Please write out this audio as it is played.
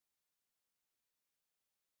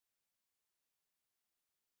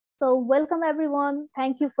So welcome everyone.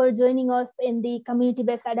 Thank you for joining us in the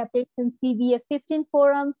Community-Based Adaptation CBA15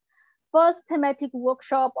 Forum's first thematic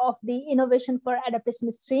workshop of the Innovation for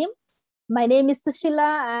Adaptation stream. My name is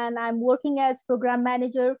Sushila and I'm working as Program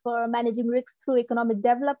Manager for Managing Risks Through Economic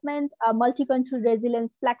Development, a multi-country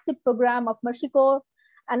resilience flagship program of Mercy Corps,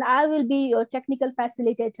 and I will be your technical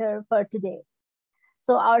facilitator for today.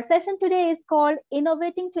 So our session today is called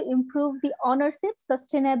Innovating to Improve the Ownership,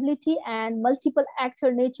 Sustainability, and Multiple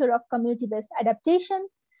Actor Nature of Community-Based Adaptation,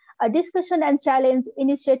 a discussion and challenge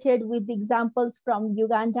initiated with the examples from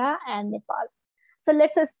Uganda and Nepal. So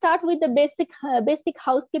let's start with the basic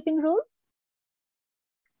housekeeping rules.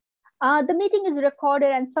 The meeting is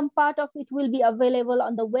recorded and some part of it will be available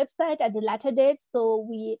on the website at the later date. So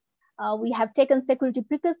we have taken security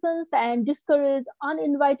precautions and discourage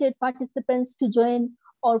uninvited participants to join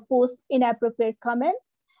or post inappropriate comments.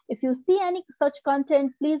 If you see any such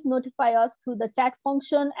content, please notify us through the chat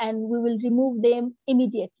function and we will remove them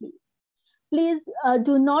immediately. Please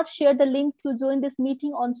do not share the link to join this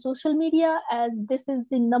meeting on social media, as this is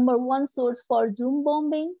the #1 source for Zoom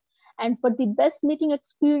bombing. And for the best meeting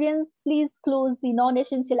experience, please close the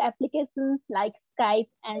non-essential applications like Skype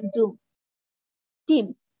and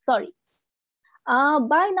Teams. Sorry.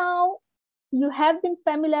 By now, you have been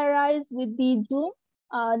familiarized with the Zoom.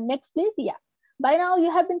 Next, please. Yeah. By now, you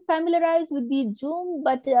have been familiarized with the Zoom,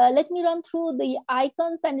 but let me run through the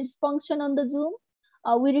icons and its function on the Zoom.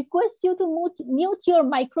 We request you to mute your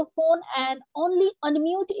microphone and only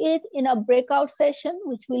unmute it in a breakout session,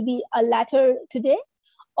 which will be later today,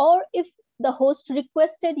 or if the host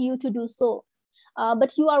requested you to do so.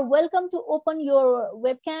 But you are welcome to open your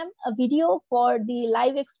webcam video for the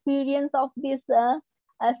live experience of this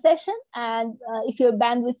session. And if your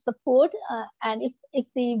bandwidth support, and if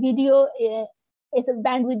the video, if the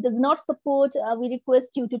bandwidth does not support, we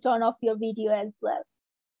request you to turn off your video as well.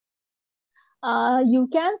 You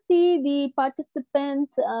can see the participant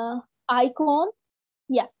icon,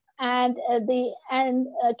 yeah, and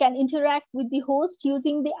can interact with the host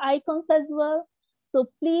using the icons as well. So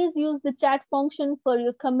please use the chat function for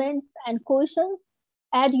your comments and questions.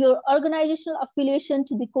 Add your organizational affiliation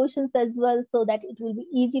to the questions as well, so that it will be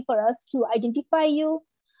easy for us to identify you.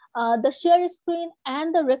 The share screen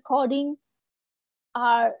and the recording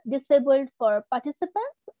are disabled for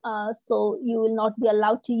participants, so you will not be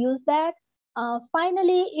allowed to use that.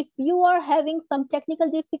 Finally, if you are having some technical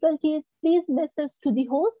difficulties, please message to the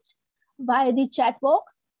host via the chat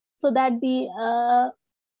box so that the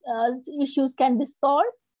issues can be solved.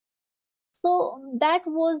 So that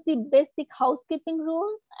was the basic housekeeping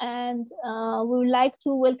rule, and we would like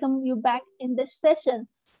to welcome you back in this session.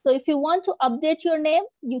 So if you want to update your name,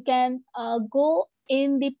 you can go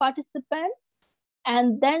in the participants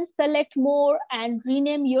and then select more and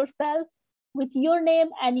rename yourself with your name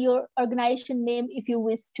and your organization name if you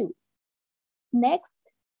wish to.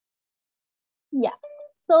 Next. Yeah.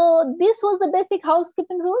 So this was the basic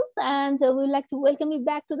housekeeping rules, and we would like to welcome you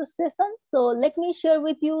back to the session. So let me share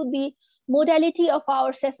with you the modality of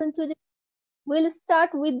our session today. We'll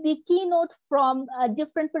start with the keynote from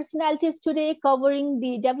different personalities today, covering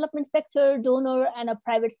the development sector, donor, and a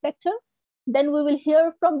private sector. Then we will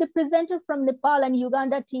hear from the presenter from Nepal and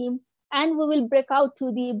Uganda team, and we will break out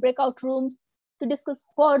to the breakout rooms to discuss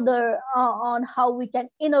further on how we can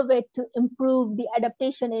innovate to improve the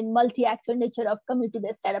adaptation in multi-actor nature of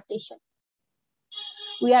community-based adaptation.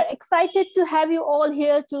 We are excited to have you all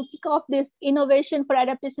here to kick off this Innovation for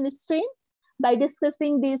Adaptation stream by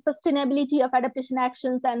discussing the sustainability of adaptation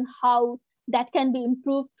actions and how that can be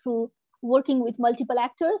improved through working with multiple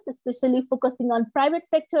actors, especially focusing on private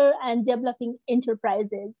sector and developing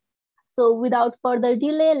enterprises. So without further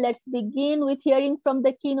delay, let's begin with hearing from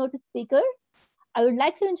the keynote speaker. I would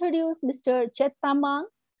like to introduce Mr. Chet Tamang,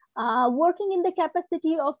 working in the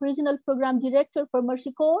capacity of Regional Program Director for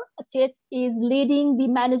Mercy Corps. Chet is leading the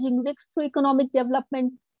Managing Risks Through Economic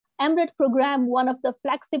Development MRED program, one of the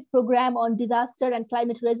flagship program on disaster and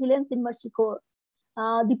climate resilience in Mercy Corps.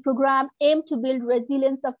 The program aimed to build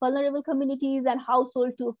resilience of vulnerable communities and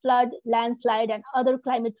households to flood, landslide, and other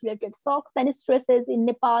climate-related shocks and stresses in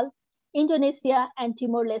Nepal, Indonesia, and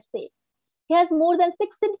Timor-Leste. He has more than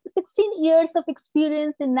 16 years of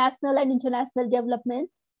experience in national and international development,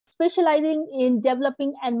 specializing in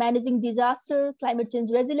developing and managing disaster, climate change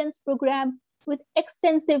resilience program, with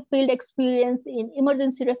extensive field experience in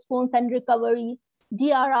emergency response and recovery,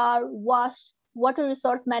 DRR, WASH, water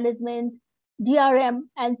resource management, DRM,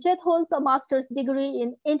 and Chet holds a master's degree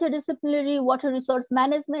in interdisciplinary water resource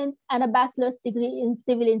management and a bachelor's degree in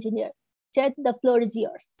civil engineer. Chet, the floor is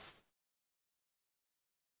yours.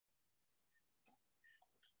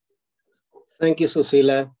 Thank you,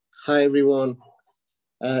 Susila. Hi, everyone.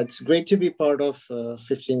 It's great to be part of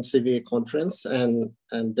 15 CBA conference and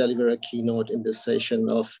deliver a keynote in this session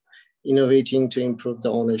of innovating to improve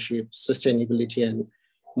the ownership, sustainability, and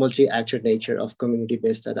multi-actor nature of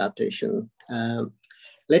community-based adaptation.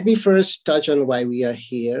 Let me first touch on why we are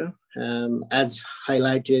here. As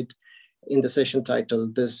highlighted in the session title,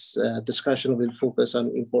 this discussion will focus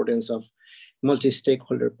on importance of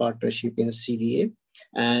multi-stakeholder partnership in CBA.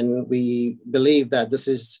 And we believe that this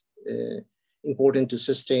is important to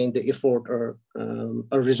sustain the effort or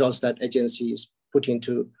results that agencies put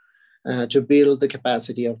into to build the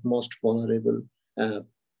capacity of most vulnerable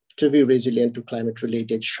to be resilient to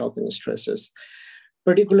climate-related shock and stresses.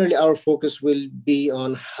 Particularly, our focus will be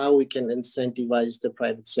on how we can incentivize the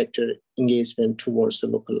private sector engagement towards the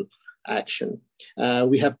local action.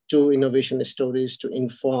 We have two innovation stories to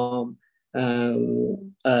inform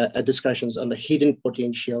discussions on the hidden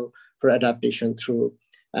potential for adaptation through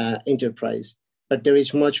enterprise. But there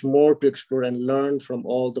is much more to explore and learn from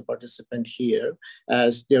all the participants here,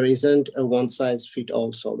 as there isn't a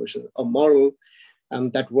one-size-fits-all solution. A model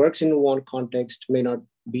that works in one context may not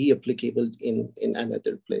be applicable in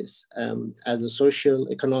another place. As a social,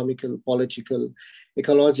 economical, political,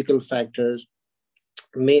 ecological factors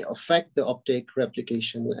may affect the uptake,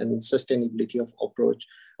 replication, and sustainability of approach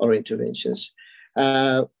or interventions.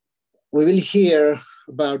 We will hear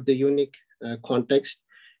about the unique context,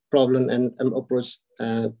 problem, and approach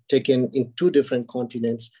taken in two different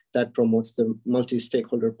continents that promotes the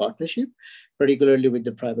multi-stakeholder partnership, particularly with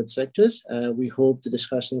the private sectors. We hope the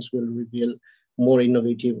discussions will reveal more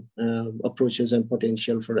innovative approaches and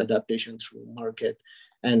potential for adaptation through market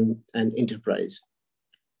and enterprise.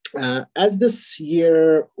 As this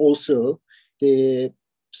year also, the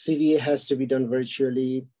CBA has to be done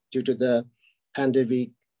virtually due to the pandemic,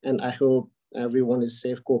 and I hope everyone is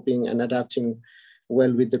safe, coping, and adapting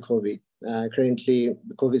well with the COVID. Currently,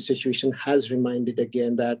 the COVID situation has reminded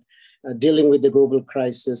again that dealing with the global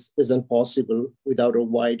crisis isn't possible without a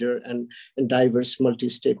wider and diverse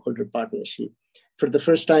multi-stakeholder partnership. For the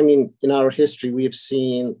first time in our history, we have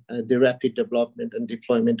seen the rapid development and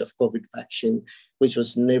deployment of COVID vaccine, which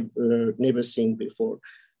was never seen before.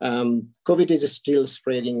 COVID is still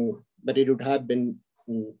spreading, but it would have been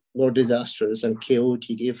more disastrous and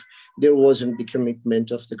chaotic if there wasn't the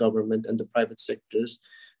commitment of the government and the private sectors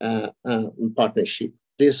partnership.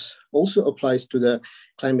 This also applies to the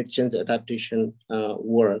climate change adaptation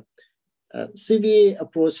work. CBA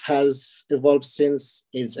approach has evolved since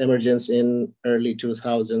its emergence in early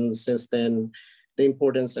 2000s. Since then, the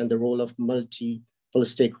importance and the role of multiple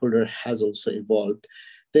stakeholder has also evolved.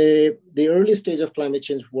 The early stage of climate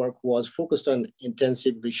change work was focused on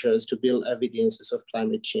intensive research to build evidences of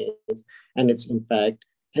climate change and its impact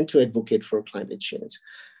and to advocate for climate change.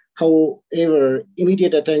 However,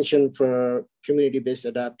 immediate attention for community-based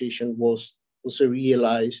adaptation was also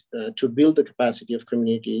realized to build the capacity of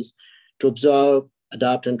communities to observe,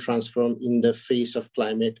 adapt, and transform in the face of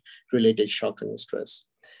climate-related shock and stress.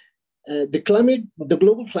 The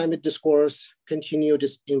global climate discourse continued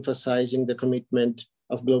emphasizing the commitment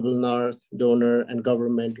of global north, donor, and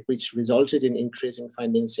government, which resulted in increasing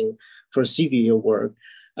financing for CBA work.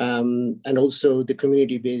 And also the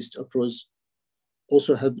community-based approach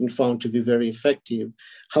also have been found to be very effective.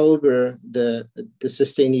 However, the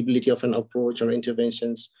sustainability of an approach or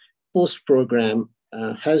interventions post-program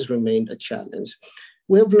has remained a challenge.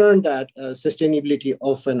 We have learned that sustainability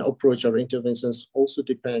of an approach or interventions also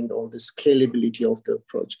depend on the scalability of the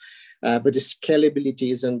approach. But the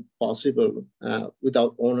scalability isn't possible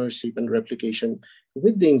without ownership and replication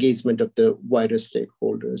with the engagement of the wider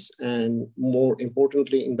stakeholders, and more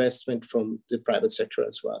importantly, investment from the private sector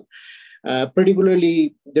as well.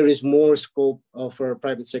 Particularly, there is more scope for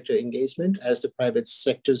private sector engagement as the private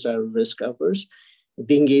sectors are risk averse.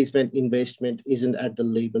 The engagement investment isn't at the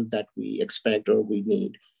level that we expect or we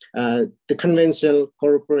need. The conventional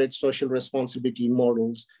corporate social responsibility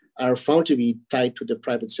models are found to be tied to the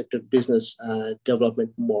private sector business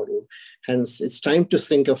development model. Hence, it's time to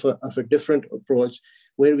think of a different approach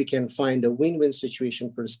where we can find a win-win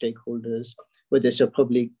situation for stakeholders, whether it's a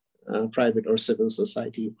public, private, or civil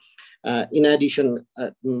society. In addition,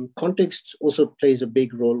 context also plays a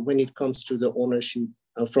big role when it comes to the ownership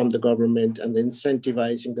from the government and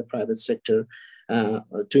incentivizing the private sector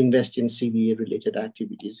to invest in CBA-related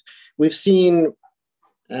activities. We've seen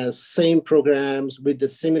same programs with the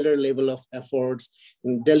similar level of efforts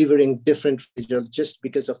in delivering different results just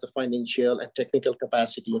because of the financial and technical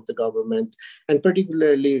capacity of the government, and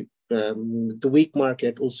particularly the weak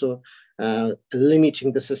market also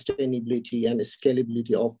limiting the sustainability and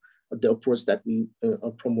scalability of the approach that we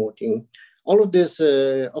are promoting. All of this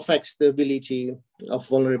affects the ability of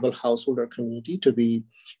vulnerable householder community to be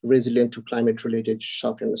resilient to climate-related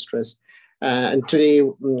shock and stress. And today,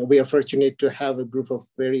 we are fortunate to have a group of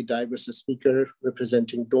very diverse speakers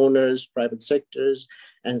representing donors, private sectors,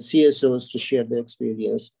 and CSOs to share their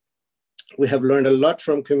experience. We have learned a lot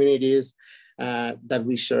from communities that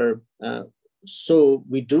we serve. So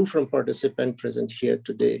we do from participants present here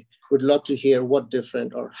today. We'd love to hear what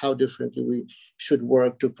different or how differently we should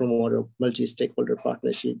work to promote a multi-stakeholder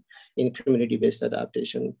partnership in community-based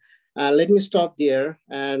adaptation. Let me stop there,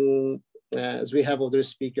 and as we have other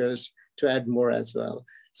speakers to add more as well.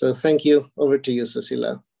 So thank you. Over to you,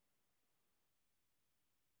 Cecilia.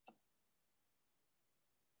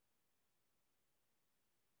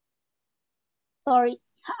 Sorry,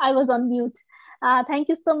 I was on mute. Thank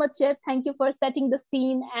you so much, Jeff. Thank you for setting the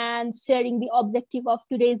scene and sharing the objective of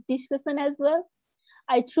today's discussion as well.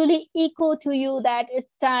 I truly echo to you that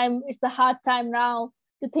it's a hard time now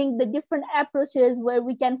to think the different approaches where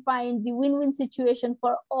we can find the win-win situation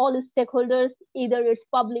for all stakeholders, either it's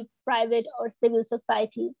public, private, or civil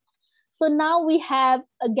society. So now we have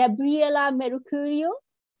Gabriela Mercurio,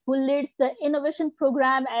 who leads the innovation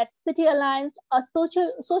program at City Alliance, a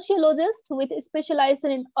sociologist with a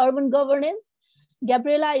specialization in urban governance.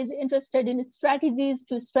 Gabriela is interested in strategies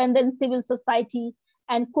to strengthen civil society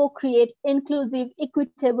and co-create inclusive,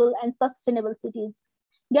 equitable, and sustainable cities.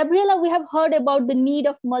 Gabriela, we have heard about the need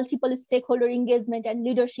of multiple stakeholder engagement and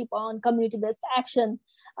leadership on community-based action.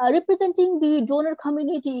 Representing the donor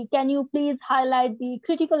community, can you please highlight the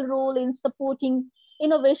critical role in supporting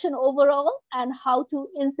innovation overall and how to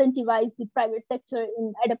incentivize the private sector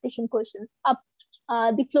in adaptation questions?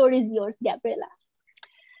 The floor is yours, Gabriela.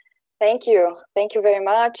 Thank you. Thank you very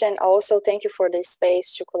much. And also thank you for this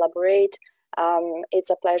space to collaborate. It's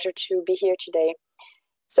a pleasure to be here today.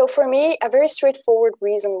 So for me, a very straightforward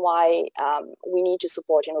reason why we need to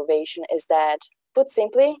support innovation is that, put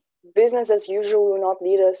simply, business as usual will not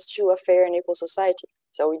lead us to a fair and equal society.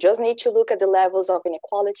 So we just need to look at the levels of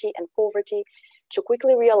inequality and poverty to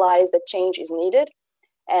quickly realize that change is needed.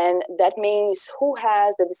 And that means who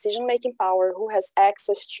has the decision-making power, who has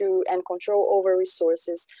access to and control over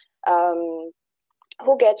resources,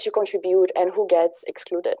 who gets to contribute and who gets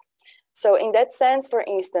excluded. So in that sense, for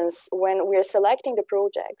instance, when we are selecting the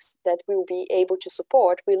projects that we'll be able to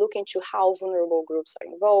support, we look into how vulnerable groups are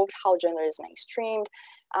involved, how gender is mainstreamed,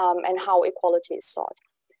 and how equality is sought.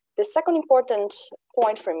 The second important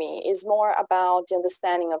point for me is more about the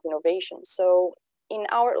understanding of innovation. So in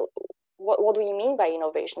our, what do we mean by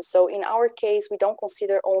innovation? So in our case, we don't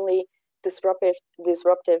consider only disruptive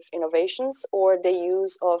innovations or the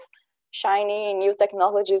use of shiny new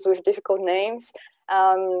technologies with difficult names.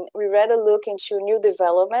 We rather look into new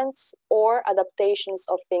developments or adaptations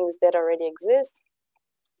of things that already exist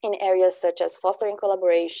in areas such as fostering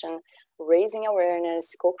collaboration, raising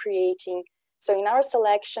awareness, co-creating. So in our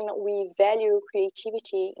selection, we value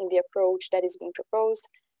creativity in the approach that is being proposed.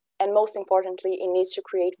 And most importantly, it needs to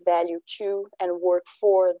create value to and work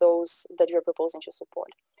for those that you're proposing to support.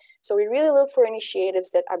 So we really look for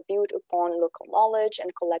initiatives that are built upon local knowledge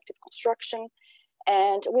and collective construction.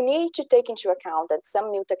 And we need to take into account that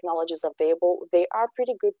some new technologies available, they are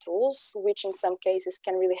pretty good tools, which in some cases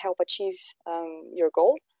can really help achieve your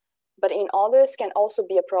goal. But in others can also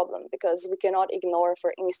be a problem because we cannot ignore,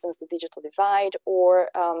 for instance, the digital divide or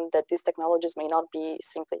that these technologies may not be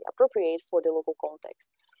simply appropriate for the local context.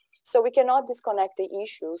 So we cannot disconnect the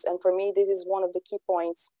issues. And for me, this is one of the key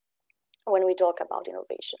points when we talk about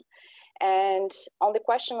innovation. And on the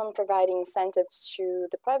question on providing incentives to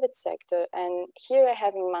the private sector, and here I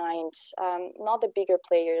have in mind not the bigger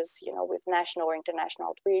players, you know, with national or international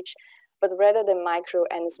outreach, but rather the micro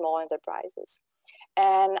and small enterprises.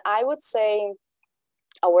 And I would say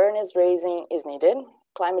awareness raising is needed.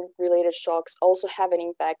 Climate-related shocks also have an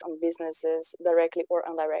impact on businesses directly or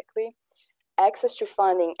indirectly. Access to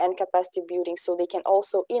funding and capacity building so they can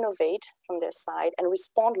also innovate from their side and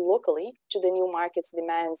respond locally to the new market's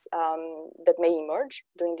demands that may emerge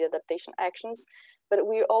during the adaptation actions. But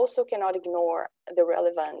we also cannot ignore the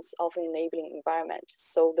relevance of an enabling environment.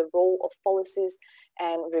 So the role of policies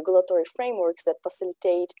and regulatory frameworks that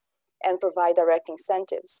facilitate and provide direct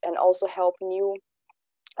incentives and also help new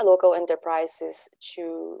local enterprises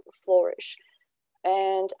to flourish.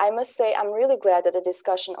 And I must say, I'm really glad that the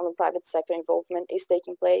discussion on the private sector involvement is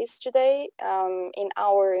taking place today. In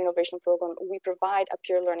our innovation program, we provide a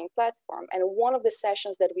peer learning platform. And one of the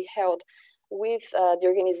sessions that we held with the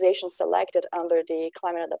organization selected under the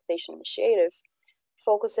Climate Adaptation Initiative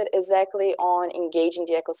focused exactly on engaging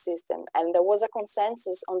the ecosystem. And there was a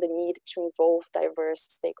consensus on the need to involve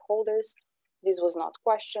diverse stakeholders. This was not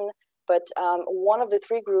questioned, but one of the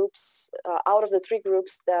three groups, out of the three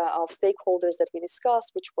groups of stakeholders that we discussed,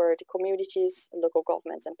 which were the communities, local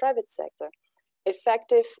governments, and private sector,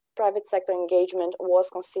 effective private sector engagement was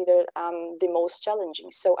considered the most challenging.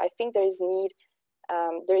 So I think there is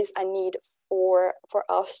a need for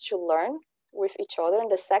us to learn with each other,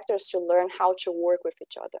 and the sectors to learn how to work with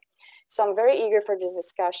each other. So I'm very eager for this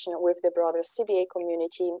discussion with the broader CBA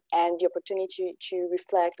community and the opportunity to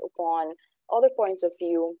reflect upon other points of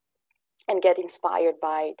view and get inspired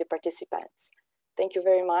by the participants. Thank you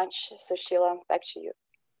very much. So Sheila, back to you.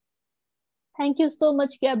 Thank you so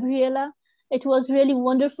much, Gabriela. It was really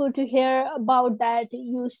wonderful to hear about that.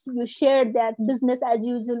 You shared that business as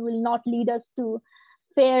usual will not lead us to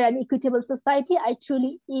fair and equitable society. I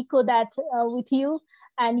truly echo that with you.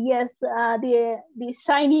 And yes, the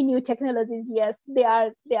shiny new technologies, yes, they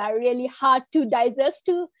are really hard to digest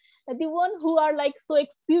to the one who are like so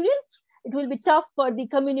experienced. It will be tough for the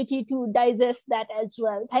community to digest that as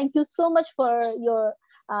well. Thank you so much for your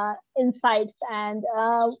insights. And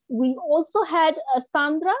we also had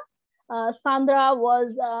Sandra. Sandra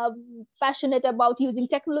was passionate about using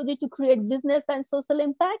technology to create business and social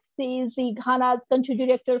impact. She is the Ghana's country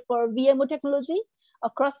director for VMO technology, a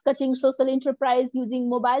cross-cutting social enterprise using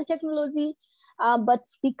mobile technology. But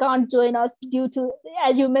she can't join us due to,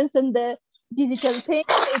 as you mentioned, the digital thing.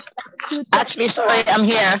 Actually, sorry, I'm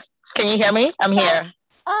here. Can you hear me? I'm here.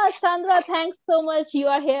 Sandra, thanks so much. You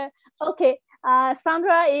are here. Okay.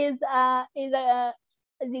 Sandra is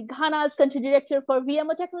the Ghana's country director for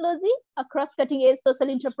VMO technology, a cross-cutting edge social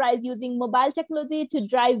enterprise using mobile technology to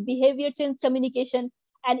drive behavior change communication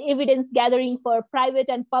and evidence gathering for private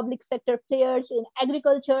and public sector players in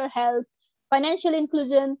agriculture, health, financial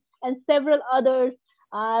inclusion, and several others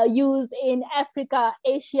used in Africa,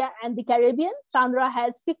 Asia, and the Caribbean. Sandra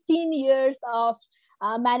has 15 years of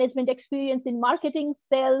management experience in marketing,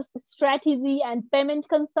 sales, strategy, and payment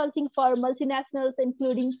consulting for multinationals,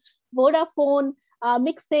 including Vodafone,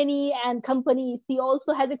 Mixeni and company. She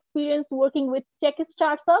also has experience working with tech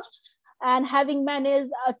startups and having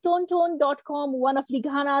managed Tonton.com, one of the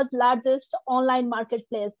Ghana's largest online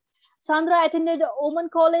marketplace. Sandra attended Oman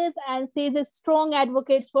College and she is a strong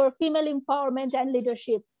advocate for female empowerment and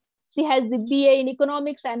leadership. She has the BA in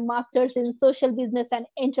economics and master's in social business and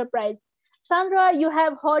enterprise. Sandra, you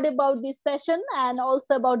have heard about this session and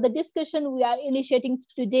also about the discussion we are initiating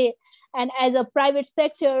today. And as a private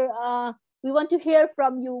sector, we want to hear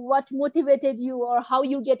from you what motivated you or how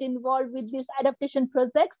you get involved with these adaptation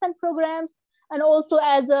projects and programs. And also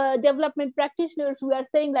as a development practitioners, we are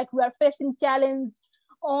saying like we are facing challenge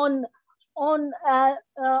on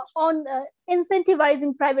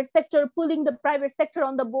incentivizing private sector, pulling the private sector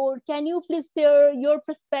on the board. Can you please share your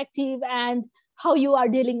perspective and how you are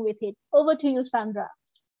dealing with it? Over to you, Sandra.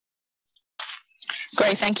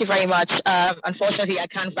 Great, thank you very much. Unfortunately, I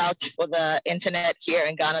can't vouch for the internet here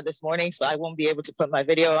in Ghana this morning, so I won't be able to put my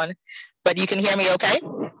video on, but you can hear me okay?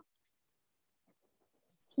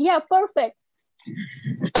 Yeah, perfect.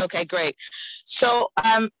 Okay, great. So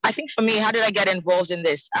I think for me, how did I get involved in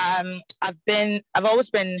this? I've always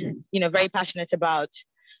been, very passionate about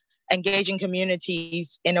engaging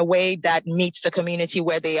communities in a way that meets the community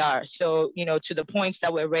where they are. So, to the points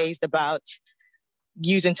that were raised about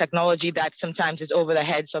using technology that sometimes is over the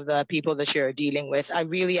heads of the people that you're dealing with. I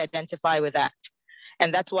really identify with that.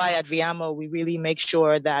 And that's why at VMO, we really make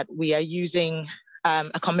sure that we are using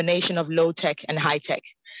a combination of low tech and high tech.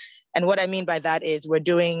 And what I mean by that is we're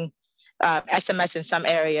doing SMS in some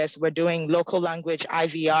areas. We're doing local language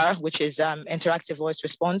IVR, which is interactive voice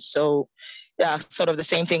response. So sort of the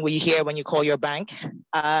same thing we hear when you call your bank.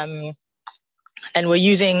 And we're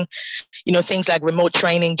using, things like remote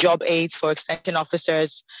training, job aids for extension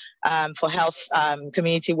officers, for health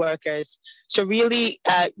community workers. So really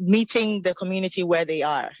meeting the community where they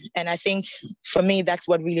are. And I think for me, that's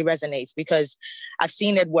what really resonates because I've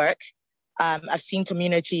seen it work. I've seen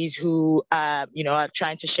communities who, are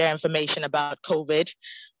trying to share information about COVID.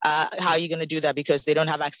 How are you going to do that? Because they don't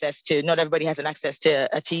have access to, not everybody has an access to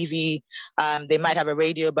a TV. They might have a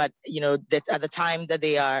radio, but, that at the time that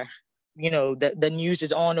they are, the news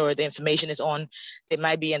is on or the information is on, they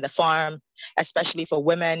might be in the farm, especially for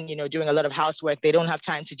women, doing a lot of housework. They don't have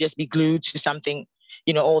time to just be glued to something,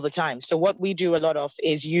 all the time. So what we do a lot of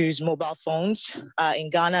is use mobile phones in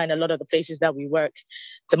Ghana and a lot of the places that we work.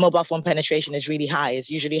 The mobile phone penetration is really high. It's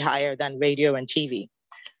usually higher than radio and TV.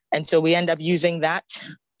 And so we end up using that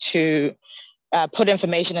to put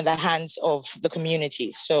information in the hands of the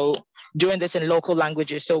community. So doing this in local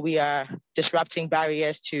languages, so we are disrupting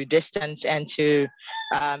barriers to distance and to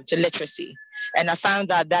literacy. And I found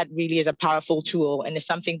that that really is a powerful tool, and it's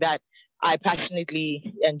something that I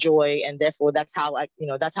passionately enjoy, and therefore that's how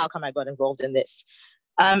that's how come I got involved in this.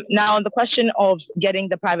 Now, on the question of getting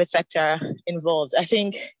the private sector involved, I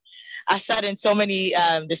think I sat in so many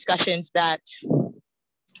discussions that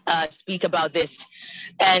speak about this,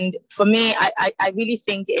 and for me, I really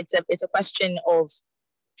think it's a question of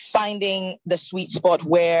finding the sweet spot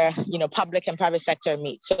where public and private sector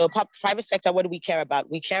meet. So private sector, what do we care about?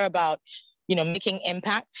 We care about making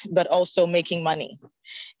impact, but also making money.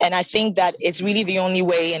 And I think that it's really the only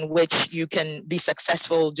way in which you can be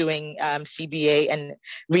successful doing CBA and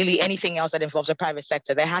really anything else that involves the private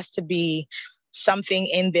sector. There has to be something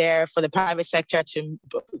in there for the private sector to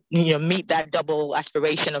meet that double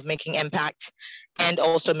aspiration of making impact and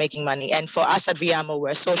also making money. And for us at VIAMO, we're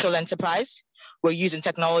a social enterprise. We're using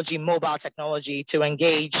technology, mobile technology, to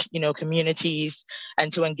engage communities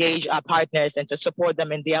and to engage our partners and to support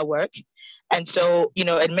them in their work. And so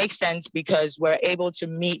it makes sense because we're able to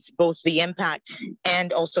meet both the impact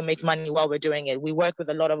and also make money while we're doing it. We work with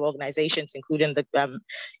a lot of organizations, including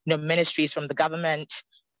the ministries from the government,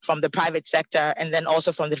 from the private sector, and then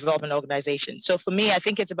also from the development organization. So for me, I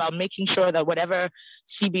think it's about making sure that whatever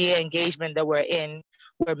CBA engagement that we're in,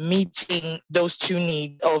 we're meeting those two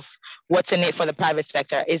needs of what's in it for the private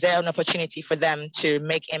sector. Is there an opportunity for them to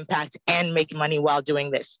make impact and make money while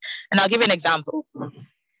doing this? And I'll give you an example.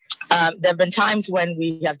 There have been times when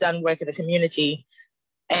we have done work in the community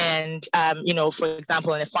and, for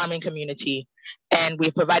example, in a farming community, and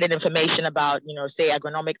we've provided information about, say,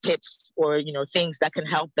 agronomic tips or, things that can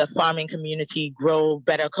help the farming community grow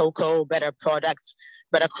better cocoa, better products,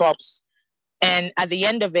 better crops. And at the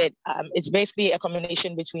end of it, it's basically a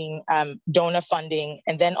combination between donor funding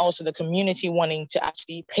and then also the community wanting to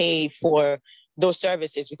actually pay for those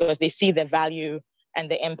services because they see the value and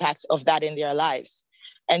the impact of that in their lives.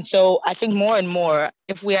 And so I think more and more,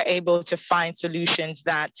 if we are able to find solutions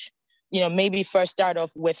that, maybe first start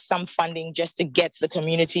off with some funding just to get the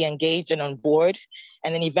community engaged and on board,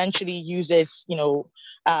 and then eventually uses,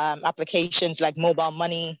 applications like mobile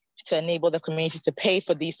money to enable the community to pay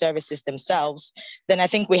for these services themselves, then I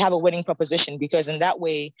think we have a winning proposition, because in that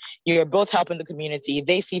way, you're both helping the community.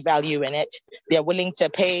 They see value in it. They're willing to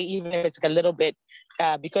pay, even if it's a little bit,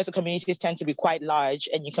 because the communities tend to be quite large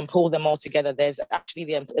and you can pull them all together. There's actually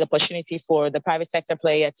the opportunity for the private sector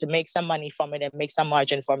player to make some money from it and make some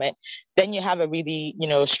margin from it. Then you have a really,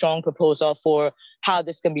 strong proposal for how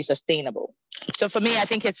this can be sustainable. So for me, I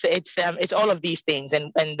think it's all of these things.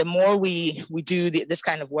 And the more we do this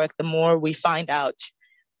kind of work, the more we find out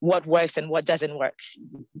what works and what doesn't work.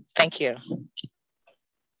 Thank you.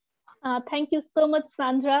 Thank you so much,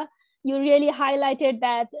 Sandra. You really highlighted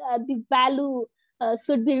that the value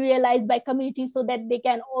should be realized by communities so that they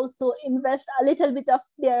can also invest a little bit of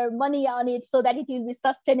their money on it so that it will be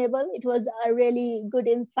sustainable. It was a really good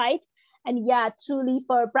insight. And yeah, truly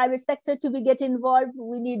for private sector to get involved,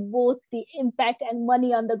 we need both the impact and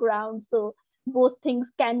money on the ground. So both things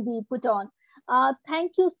can be put on.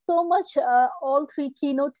 Thank you so much, all three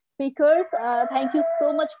keynote speakers. Thank you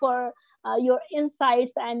so much for your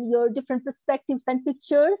insights and your different perspectives and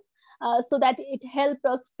pictures. So that it helped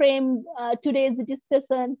us frame today's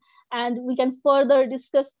discussion, and we can further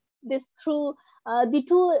discuss this through the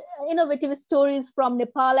two innovative stories from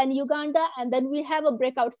Nepal and Uganda, and then we have a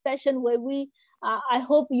breakout session where we, I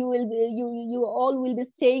hope you all will be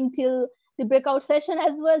staying till the breakout session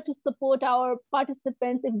as well to support our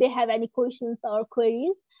participants if they have any questions or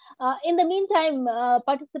queries. In the meantime,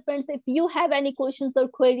 participants, if you have any questions or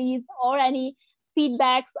queries or any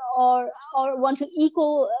feedbacks or want to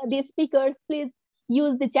echo the speakers, please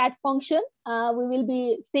use the chat function. We will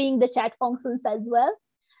be seeing the chat functions as well.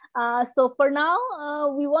 So for now,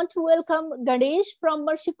 we want to welcome Ganesh from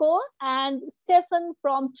Mexico and Stefan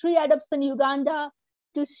from Tree Adoption Uganda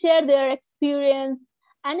to share their experience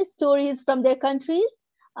and stories from their countries.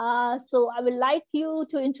 So I would like you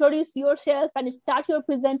to introduce yourself and start your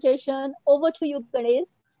presentation. Over to you, Ganesh.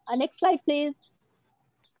 Next slide, please.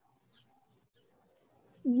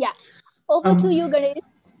 Yeah, over to you, Ganesh.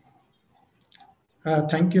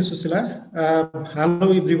 Thank you, Susila.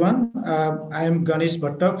 Hello, everyone. I am Ganesh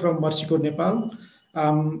Bhatta from Mexico, Nepal.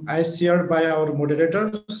 I shared by our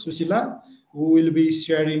moderator, Susila, who will be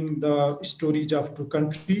sharing the stories of two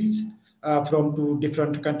countries from two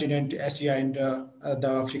different continents, Asia and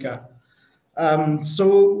the Africa.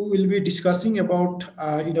 So we'll be discussing about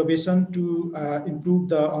innovation to improve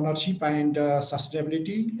the ownership and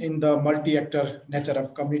sustainability in the multi-actor nature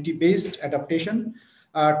of community-based adaptation,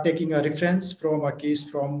 taking a reference from a case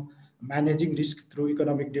from managing risk through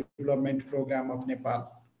economic development program of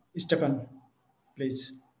Nepal. Stefan,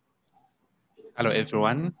 please. Hello,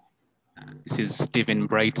 everyone. This is Stephen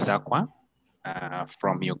Bright Zakwa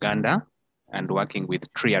from Uganda and working with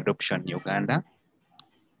Tree Adoption Uganda.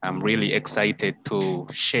 I'm really excited to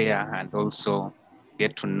share and also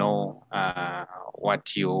get to know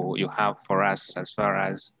what you have for us as far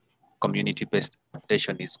as community-based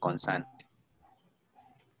adaptation is concerned.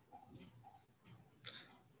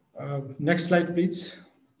 Next slide, please.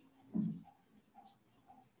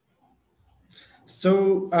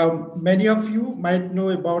 So many of you might know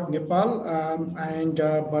about Nepal,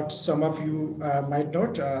 but some of you might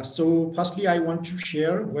not. So firstly, I want to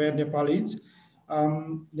share where Nepal is.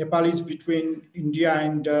 Nepal is between India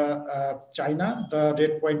and China. The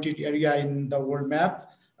red pointed area in the world map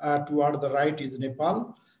toward the right is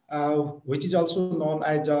Nepal, which is also known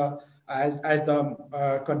as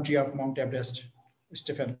the country of Mount Everest.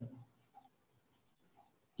 Stephen.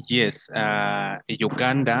 Yes,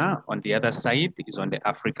 Uganda on the other side is on the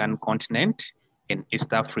African continent in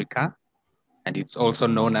East Africa, and it's also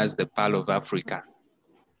known as the Pearl of Africa.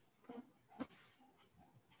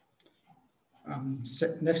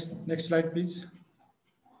 Next slide, please.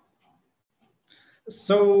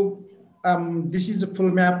 So this is a full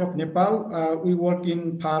map of Nepal. We work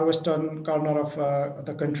in far western corner of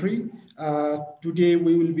the country. Today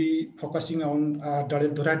we will be focusing on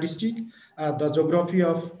Daledhura district. The geography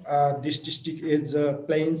of this district is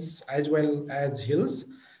plains as well as hills.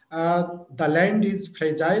 The land is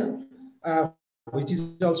fragile, which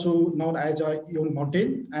is also known as a young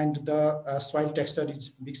mountain, and the soil texture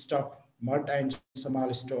is mixed of mud and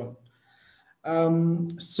small stone.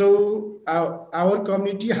 So our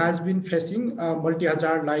community has been facing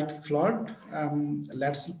multi-hazard like flood,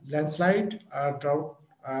 landslide, drought,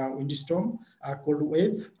 windstorm, cold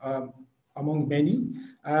wave, among many.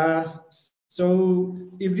 So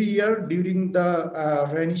every year during the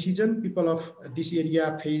rainy season, people of this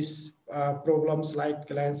area face problems like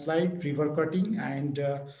landslide, river cutting, and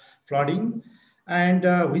flooding, and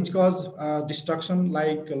which cause destruction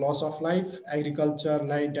like loss of life, agriculture,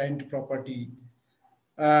 land, and property.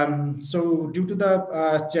 So due to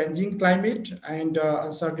the changing climate and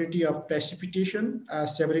uncertainty of precipitation,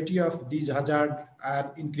 severity of these hazards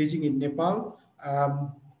are increasing in Nepal.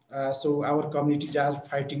 So our communities are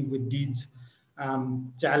fighting with these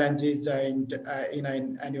challenges and in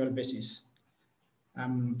an annual basis.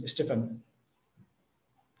 Stephen,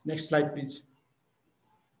 next slide, please.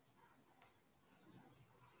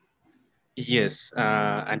 Yes,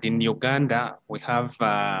 and in Uganda, we have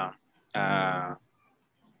a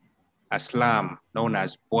slum known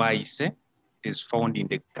as Bwaise. It is found in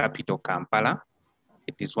the capital, Kampala.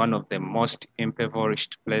 It is one of the most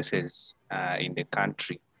impoverished places in the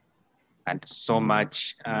country, and so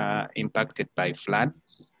much impacted by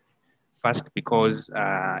floods. First, because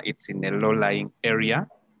it's in a low-lying area,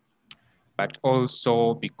 but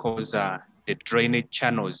also because the drainage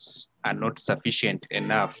channels are not sufficient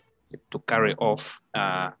enough to carry off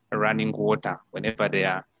running water whenever there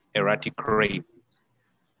are erratic rain.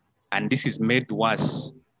 And this is made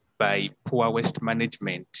worse by poor waste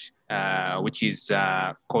management, which is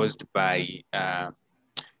caused by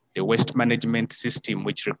the waste management system,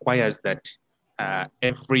 which requires that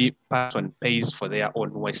every person pays for their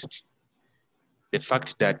own waste. The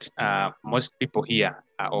fact that most people here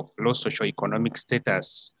are of low socioeconomic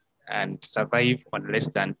status and survive on less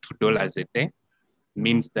than $2 a day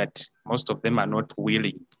means that most of them are not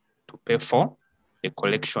willing to pay for the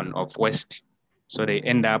collection of waste. So they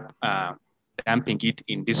end up dumping it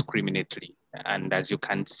indiscriminately. And as you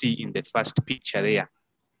can see in the first picture there,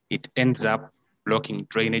 it ends up blocking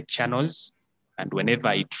drainage channels. And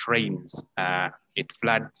whenever it rains, it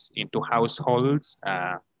floods into households,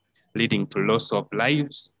 leading to loss of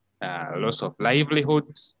lives, loss of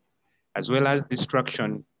livelihoods, as well as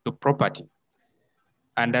destruction to property.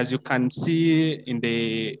 And as you can see in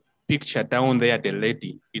the picture down there, the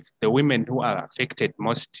lady, it's the women who are affected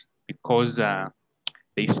most because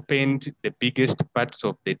they spend the biggest parts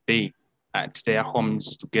of the day at their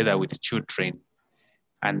homes together with children.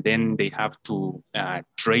 And then they have to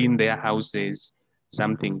drain their houses,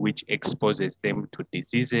 something which exposes them to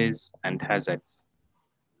diseases and hazards.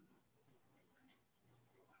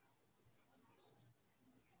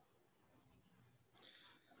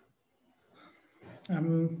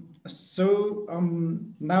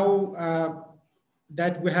 Now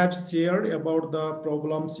that we have shared about the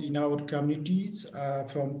problems in our communities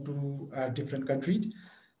from two different countries,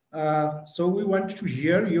 so we want to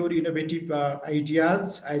hear your innovative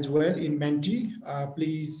ideas as well in Menti.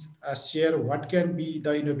 Please share what can be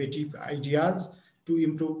the innovative ideas to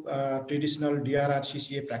improve traditional DRR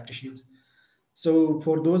CCA practices. So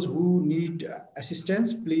for those who need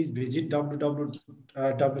assistance, please visit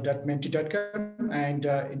www.menti.com and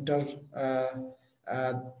enter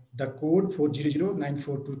the code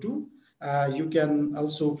 4009422. You can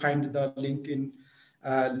also find the link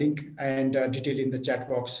and detail in the chat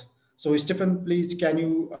box. So Stephen, please can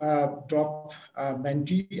you drop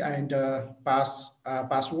Menti and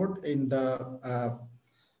password in the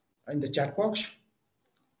chat box?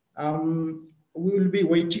 We will be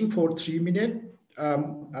waiting for 3 minutes,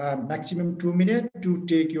 maximum 2 minutes to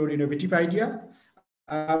take your innovative idea.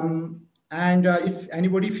 And if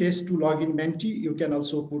anybody fails to log in Menti, you can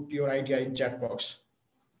also put your idea in chat box.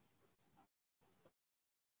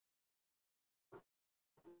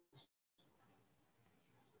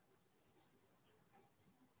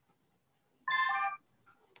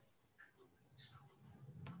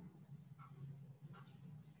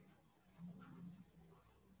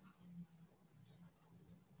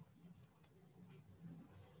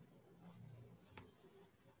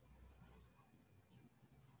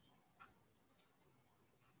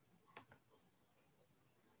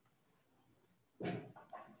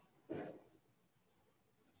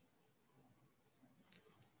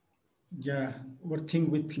 Yeah,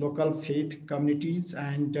 working with local faith communities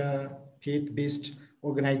and faith-based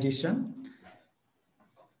organization.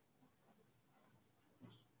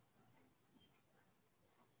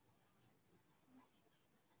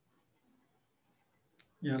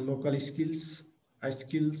 Yeah, local skills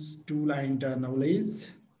tool and knowledge.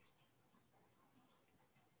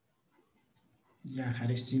 Yeah,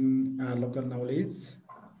 harnessing local knowledge.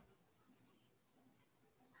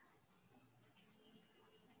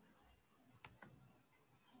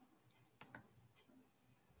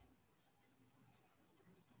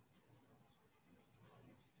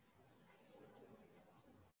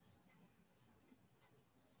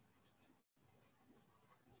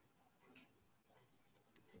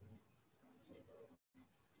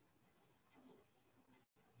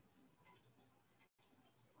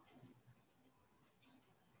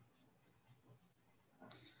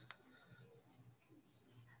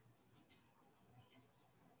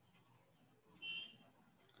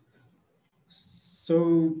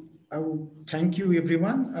 So thank you,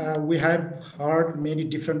 everyone. We have heard many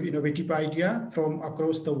different innovative ideas from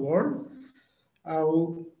across the world.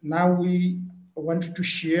 Now we want to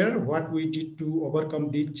share what we did to overcome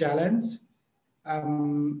this challenge. I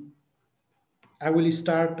will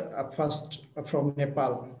start first from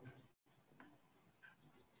Nepal.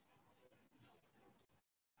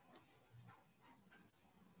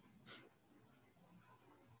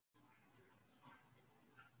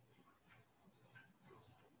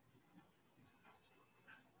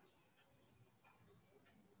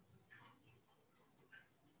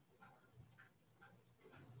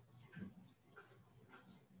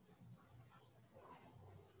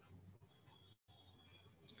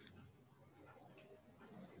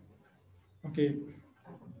 Okay.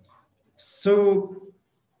 So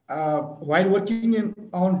while working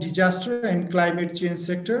on disaster and climate change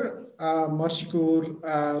sector, Mercy Corps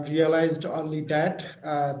realized only that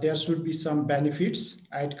there should be some benefits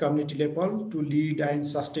at community level to lead and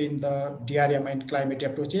sustain the DRM and climate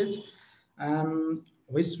approaches,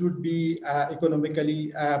 which would be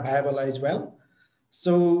economically viable as well.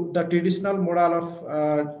 So the traditional model of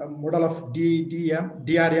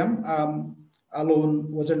DRM alone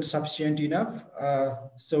wasn't sufficient enough.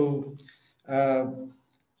 So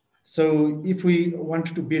if we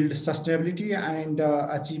want to build sustainability and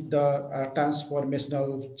achieve the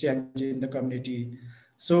transformational change in the community,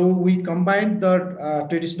 so we combined the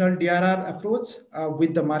traditional DRR approach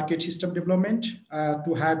with the market system development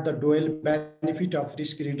to have the dual benefit of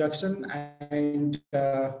risk reduction and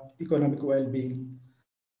economic well-being.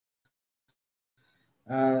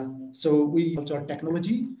 So we use our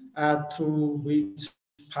technology through which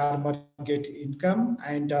farmer get income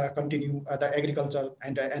and continue the agriculture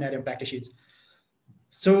and NRM practices.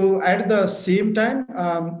 So at the same time,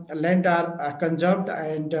 land are conserved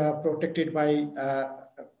and protected by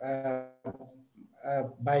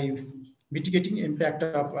mitigating impact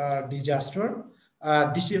of disaster.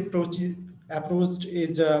 This approach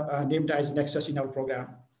is named as Nexus in our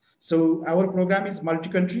program. So our program is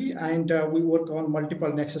multi-country and we work on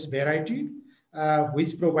multiple Nexus variety,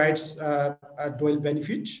 which provides a dual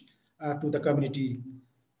benefit to the community.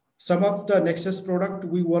 Some of the Nexus product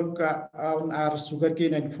we work on are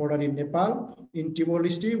sugarcane and fodder in Nepal. In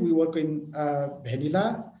Timor-Leste, we work in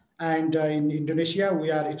vanilla, and in Indonesia,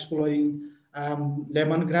 we are exploring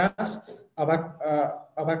lemongrass,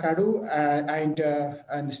 avocado, and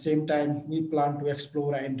at the same time, we plan to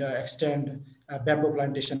explore and extend bamboo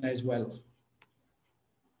plantation as well.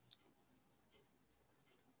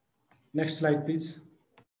 Next slide, please.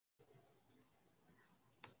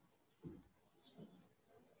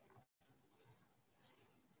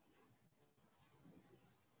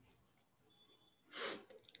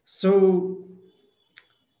 So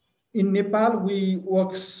in Nepal, we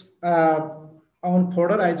work on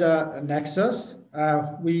fodder as a nexus.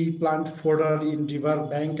 We plant fodder in river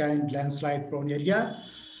bank and landslide prone area.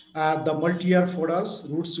 The multi-year fodders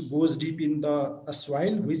roots goes deep in the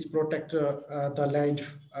soil, which protect the land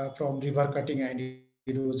from river cutting and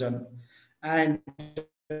erosion. And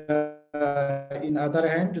in other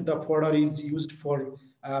hand, the fodder is used for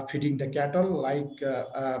feeding the cattle like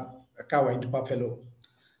cow and buffalo.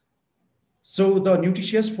 So the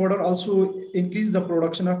nutritious fodder also increase the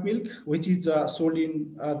production of milk, which is sold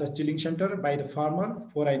in the chilling center by the farmer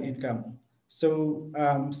for an income. So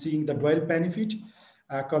seeing the dual benefit,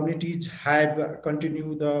 communities have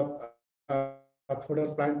continued the fodder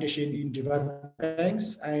plantation in river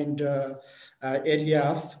banks and area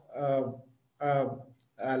of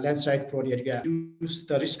landslide fraud area. Reduce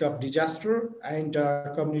the risk of disaster, and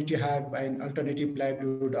community have an alternative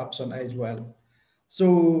livelihood option as well.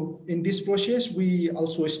 So in this process, we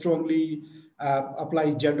also strongly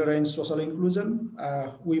apply gender and social inclusion.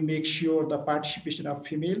 We make sure the participation of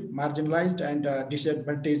female, marginalized, and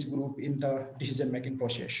disadvantaged group in the decision-making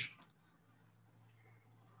process.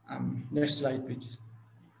 Next slide, please.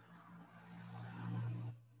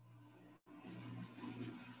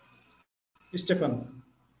 Stefan.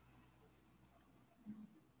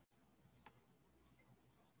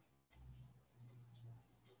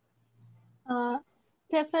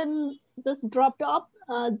 Stefan just dropped off.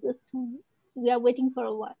 We are waiting for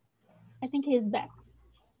a while. I think he's back.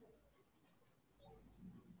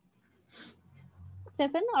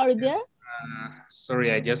 Stefan, are you there?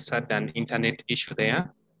 Sorry, I just had an internet issue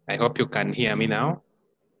there. I hope you can hear me now.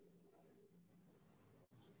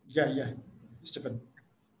 Yeah, Stefan.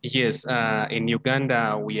 Yes, in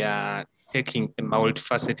Uganda, we are taking a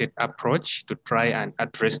multifaceted approach to try and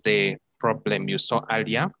address the problem you saw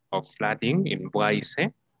earlier of flooding in Mobilise.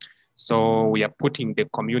 So we are putting the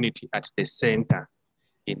community at the center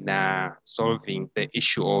in solving the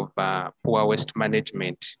issue of poor waste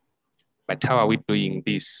management. But how are we doing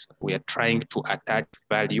this? We are trying to attach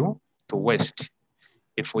value to waste.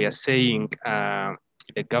 If we are saying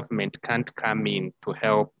the government can't come in to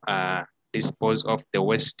help dispose of the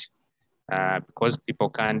waste because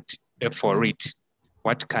people can't pay for it,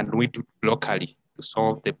 what can we do locally to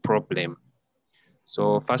solve the problem?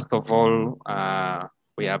 So first of all,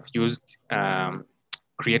 we have used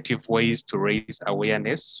creative ways to raise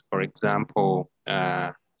awareness. For example,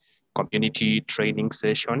 community training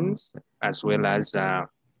sessions, as well as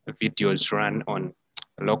videos run on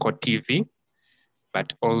local TV,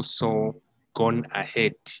 but also gone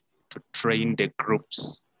ahead to train the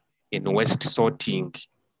groups in waste sorting,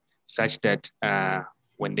 such that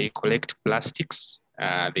when they collect plastics,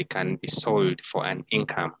 they can be sold for an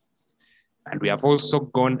income. And we have also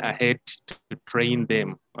gone ahead to train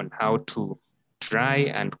them on how to dry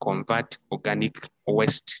and convert organic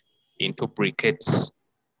waste into briquettes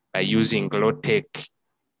by using low tech.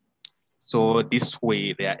 So this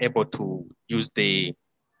way they are able to use the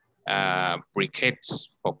briquettes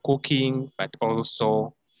for cooking, but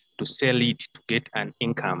also to sell it to get an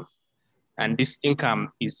income. And this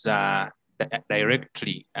income is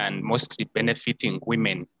directly and mostly benefiting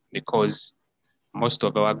women, because most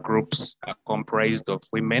of our groups are comprised of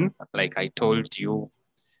women. Like I told you,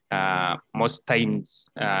 most times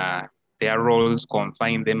their roles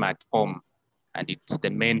confine them at home, and it's the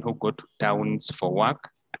men who go to towns for work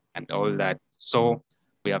and all that. So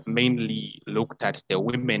we have mainly looked at the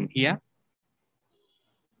women here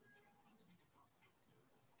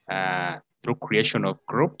through creation of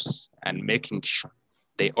groups and making sure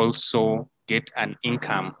they also get an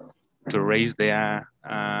income to raise their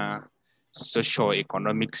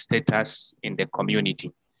socio-economic status in the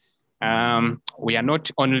community. We are not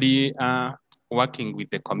only working with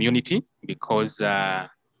the community, because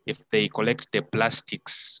if they collect the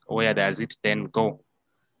plastics, where does it then go?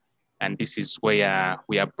 And this is where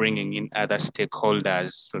we are bringing in other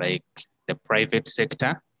stakeholders like the private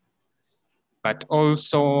sector. But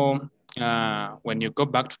also, when you go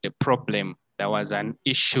back to the problem, there was an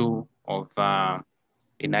issue of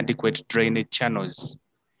inadequate drainage channels.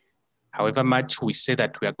 However much we say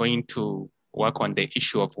that we are going to work on the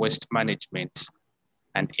issue of waste management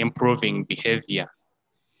and improving behavior,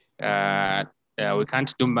 we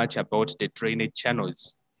can't do much about the drainage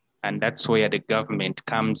channels. And that's where the government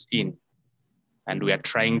comes in. And we are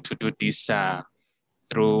trying to do this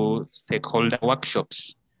through stakeholder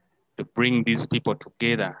workshops to bring these people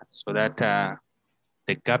together so that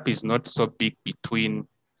the gap is not so big between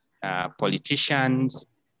politicians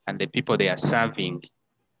and the people they are serving.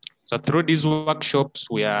 So through these workshops,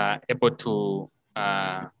 we are able to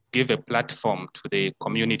give a platform to the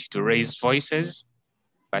community to raise voices,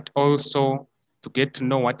 but also to get to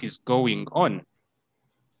know what is going on.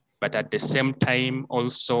 But at the same time,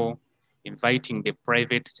 also inviting the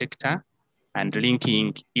private sector and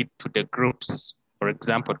linking it to the groups, for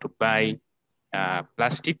example, to buy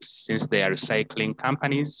plastics, since they are recycling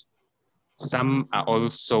companies. Some are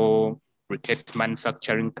also briquette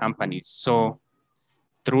manufacturing companies. So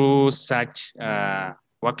through such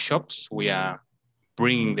workshops, we are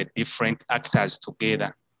bringing the different actors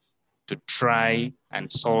together to try and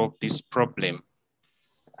solve this problem.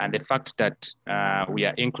 And the fact that we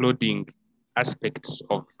are including aspects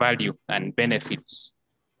of value and benefits.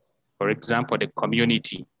 For example, the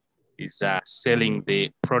community is selling the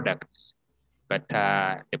products, but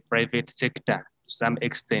the private sector, to some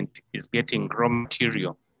extent, is getting raw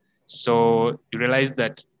material. So you realize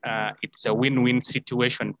that it's a win-win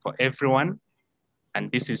situation for everyone. And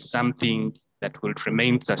this is something that will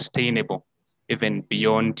remain sustainable even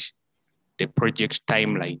beyond the project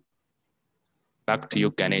timeline. Back to you,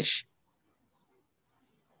 Ganesh.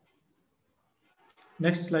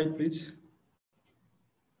 Next slide, please.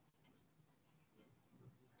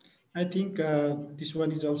 I think this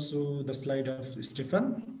one is also the slide of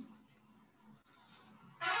Stefan.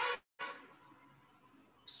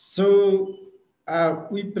 So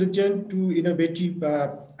we present two innovative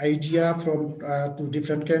idea from two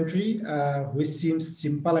different countries, which seems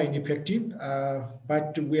simple and effective,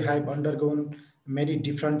 but we have undergone many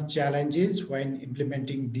different challenges when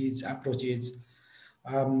implementing these approaches.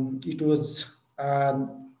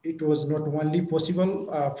 It was not only possible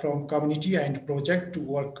from community and project to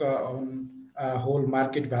work on a whole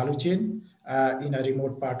market value chain in a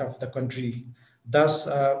remote part of the country. Thus,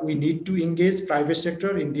 we need to engage private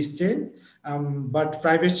sector in this chain, but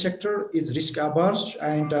private sector is risk averse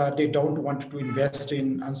and they don't want to invest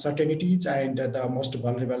in uncertainties and the most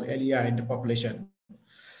vulnerable area in the population.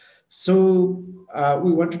 So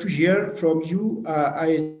we wanted to hear from you.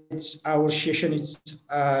 Our session is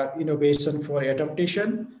innovation for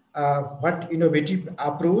adaptation. What innovative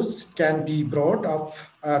approach can be brought up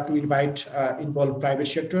to involve private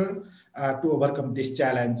sector to overcome this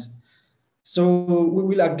challenge? So we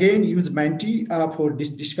will again use Menti for this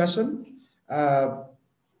discussion.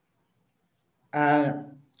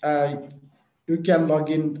 You can log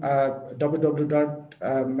in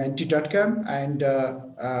www.menti.com and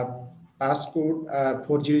passcode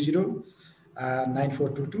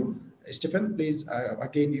 4009422. Stephen, please,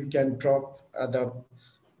 again, you can drop the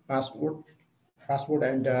password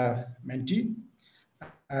and Menti,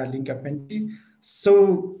 link of Menti.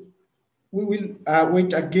 So we will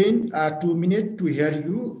wait again 2 minutes to hear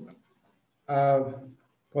you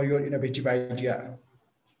for your innovative idea.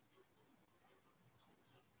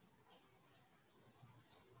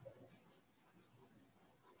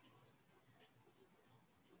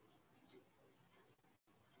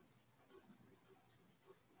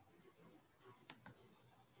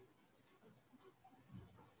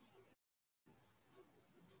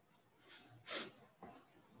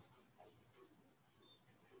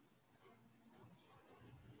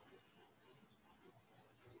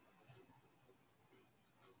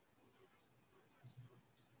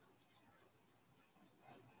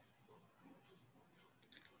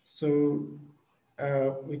 So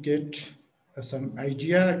we get some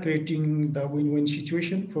idea creating the win-win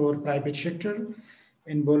situation for private sector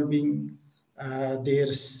involving their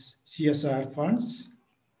CSR funds.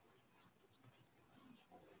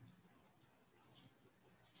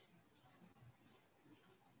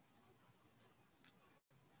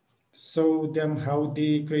 So them how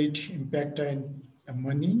they create impact and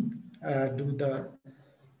money, do the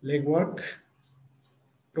legwork,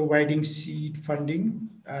 providing seed funding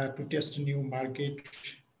to test new market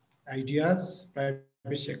ideas, private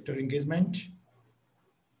sector engagement.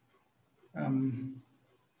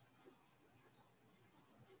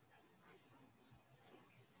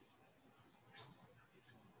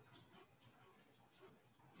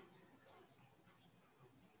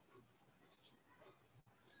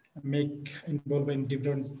 Make involved in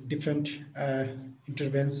different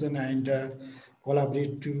intervention and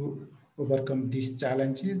collaborate to overcome these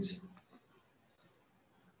challenges.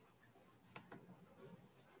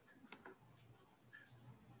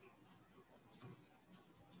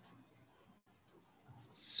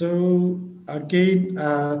 So again,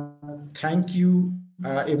 thank you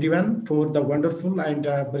everyone for the wonderful and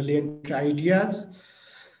brilliant ideas.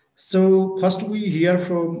 So first we hear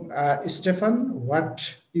from Stefan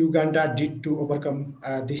what Uganda did to overcome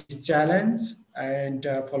this challenge, and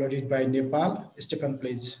followed it by Nepal. Stefan,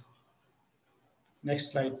 please.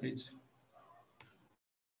 Next slide, please.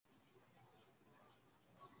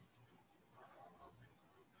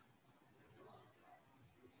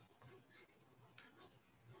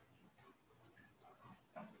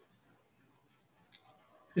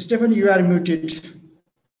 Stefan, you are muted.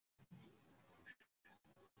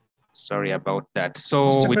 Sorry about that. So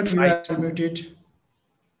Stefan, we you are tried. muted.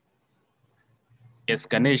 Yes,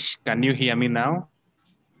 Ganesh, can you hear me now?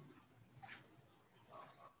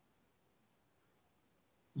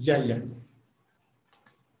 Yeah.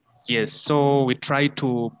 Yes, so we try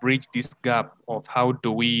to bridge this gap of how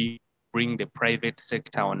do we bring the private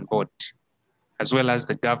sector on board, as well as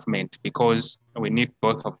the government, because we need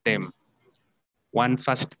both of them. One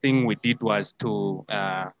first thing we did was to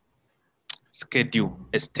schedule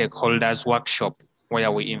a stakeholders workshop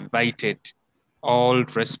where we invited all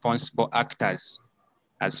responsible actors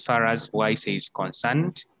as far as WISE is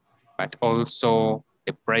concerned, but also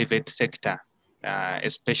the private sector,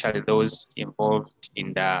 especially those involved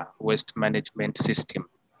in the waste management system.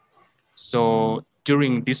 So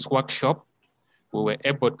during this workshop, we were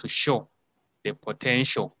able to show the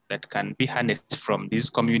potential that can be harnessed from these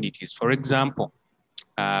communities. For example,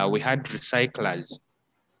 we had recyclers,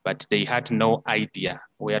 but they had no idea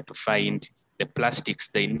where to find the plastics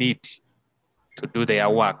they need to do their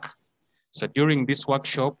work. So during this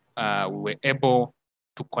workshop, we were able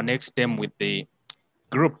to connect them with the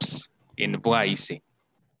groups in WISE,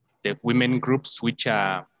 the women groups which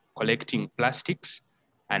are collecting plastics.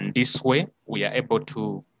 And this way, we are able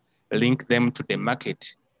to link them to the market.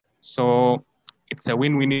 So it's a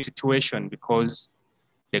win-win situation because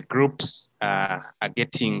the groups are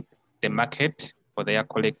getting the market for their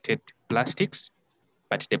collected plastics,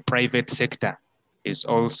 but the private sector is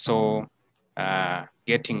also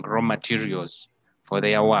getting raw materials for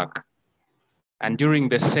their work. And during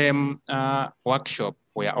the same workshop,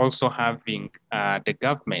 we are also having the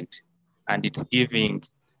government, and it's giving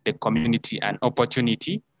the community an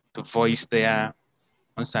opportunity to voice their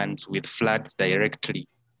concerns with floods directly,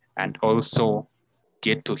 and also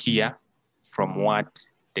get to hear from what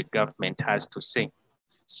the government has to say.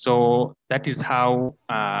 So that is how,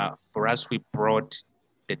 for us, we brought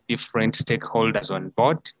the different stakeholders on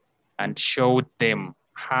board and showed them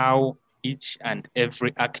how each and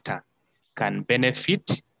every actor can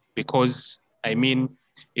benefit. Because, I mean,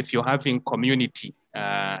 if you're having community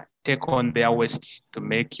take on their waste to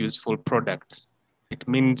make useful products, it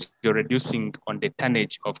means you're reducing on the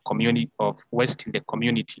tonnage of waste in the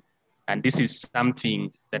community. And this is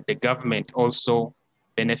something that the government also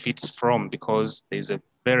benefits from, because there's a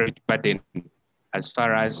very burden as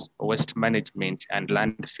far as waste management and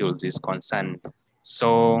landfills is concerned.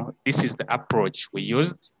 So this is the approach we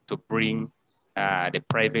used to bring the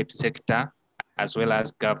private sector as well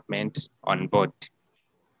as government on board.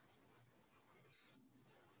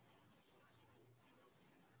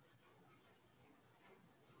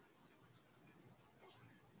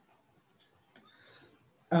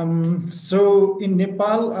 So in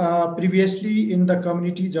Nepal, previously in the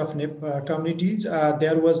communities,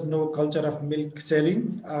 there was no culture of milk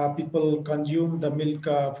selling. People consume the milk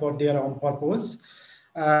for their own purpose.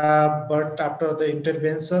 But after the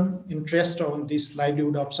intervention, interest on this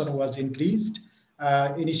livelihood option was increased.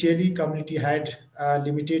 Initially, community had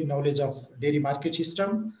limited knowledge of dairy market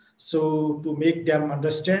system. So to make them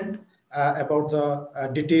understand about the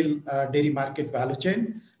detailed dairy market value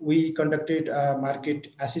chain, we conducted a market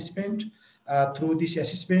assessment. Through this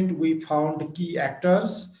assessment, we found key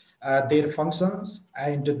actors, their functions,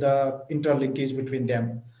 and the interlinkage between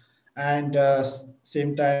them. And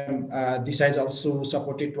same time, this has also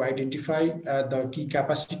supported to identify the key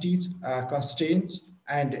capacities, constraints,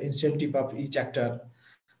 and incentive of each actor.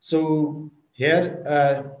 So here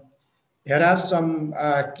are some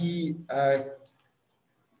key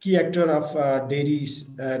actor of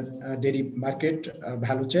dairy market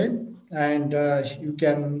value chain, and you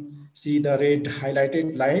can see the red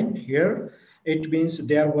highlighted line here. It means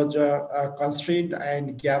there was a constraint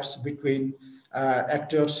and gaps between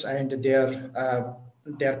actors and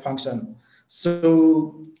their function.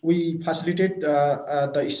 So we facilitate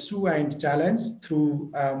the issue and challenge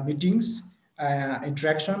through meetings,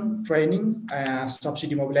 interaction, training,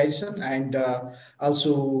 subsidy mobilization, and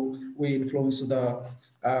also we influence the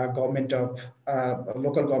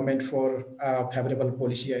local government for favorable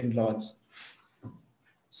policy and laws.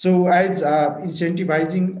 So as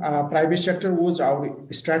incentivizing private sector was our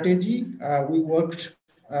strategy, we worked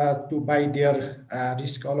to buy their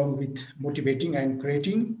risk along with motivating and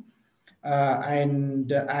creating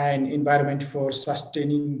and an environment for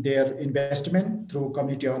sustaining their investment through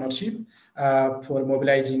community ownership, for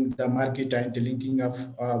mobilizing the market and linking up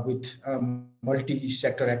with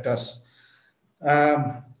multi-sector actors.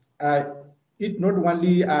 Um, uh, it not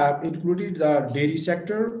only included the dairy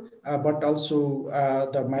sector, but also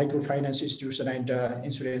the microfinance institution and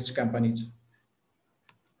insurance companies.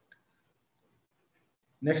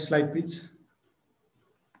 Next slide, please.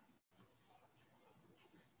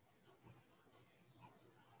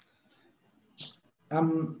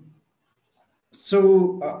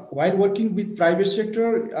 While working with private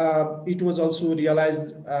sector, it was also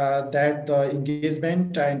realized that the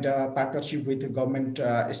engagement and partnership with the government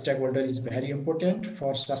stakeholder is very important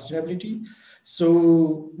for sustainability.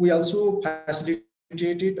 So we also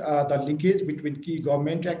facilitated the linkage between key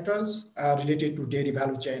government actors related to dairy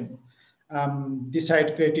value chain. This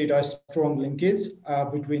had created a strong linkage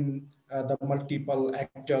between the multiple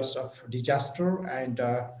actors of disaster and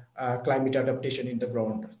climate adaptation in the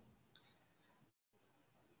ground.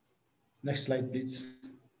 Next slide, please.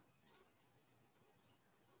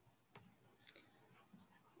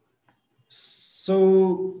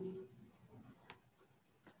 So,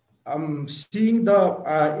 seeing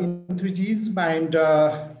the enthusiasm and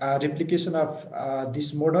replication of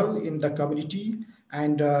this model in the community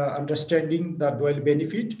and understanding the dual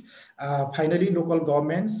benefit, finally, local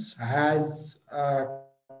governments has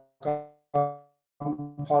come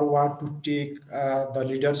forward to take the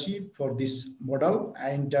leadership for this model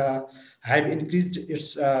and have increased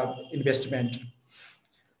its investment.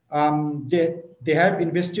 They have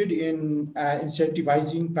invested in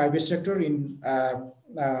incentivizing private sector in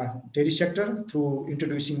dairy sector through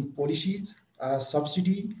introducing policies,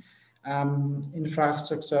 subsidy,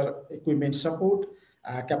 infrastructure equipment support,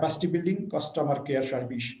 capacity building, customer care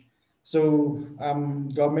service. So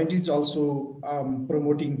government is also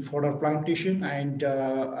promoting fodder plantation and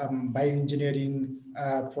bioengineering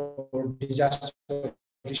for disaster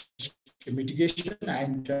risk mitigation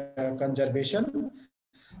and conservation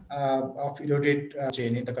of eroded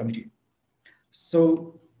chain in the community.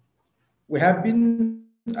 So we have been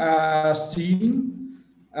seeing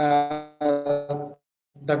the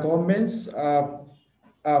government's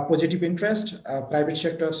positive interest, private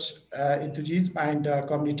sector's enthusiasm, and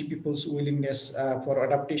community people's willingness for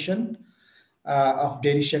adaptation of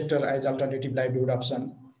dairy sector as alternative livelihood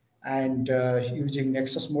option, and using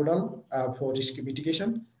nexus model for risk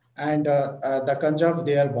mitigation, and the conserve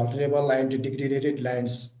their vulnerable and degraded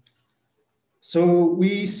lands. So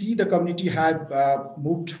we see the community have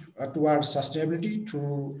moved towards sustainability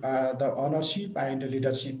through the ownership and the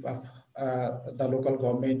leadership of the local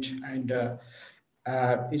government, and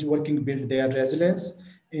is working to build their resilience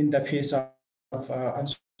in the face of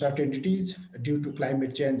uncertainties due to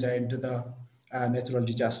climate change and the natural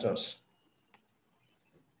disasters.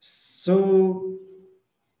 So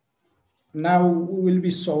now we will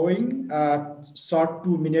be showing a short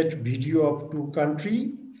 2-minute video of two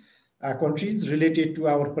countries related to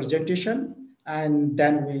our presentation, and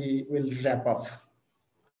then we will wrap up.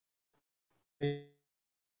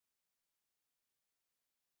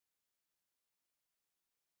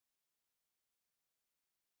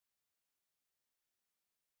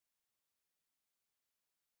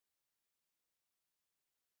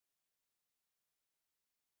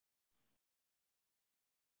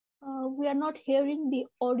 We are not hearing the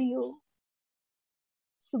audio.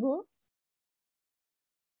 Subho?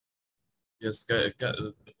 Yes, isn't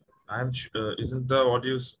the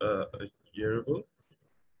audio hearable?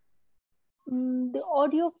 The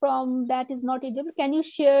audio from that is not audible. Can you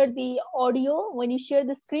share the audio? When you share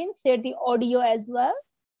the screen, share the audio as well.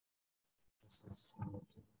 Yes.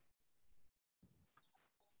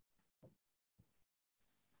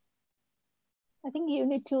 I think you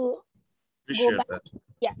need to go back. That.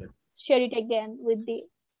 Yeah, share it again with the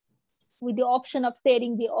option of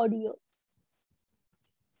sharing the audio.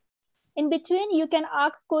 In between, you can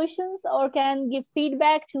ask questions or can give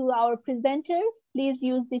feedback to our presenters. Please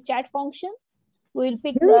use the chat function. We'll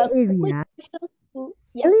pick the quick questions to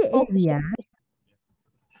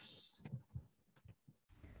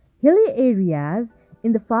Hilly areas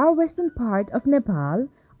in the far western part of Nepal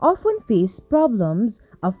often face problems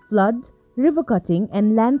of flood, river cutting,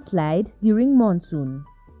 and landslide during monsoon.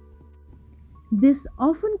 This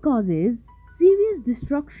often causes serious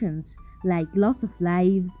destructions like loss of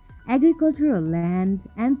lives, agricultural land,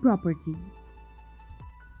 and property.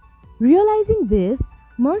 Realizing this,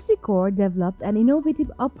 Mercy Corps developed an innovative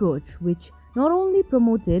approach which not only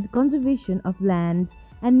promoted conservation of land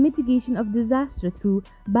and mitigation of disaster through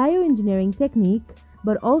bioengineering technique,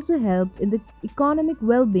 but also helped in the economic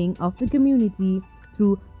well-being of the community through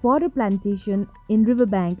through fodder plantation in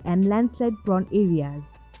riverbank and landslide-prone areas.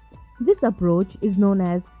 This approach is known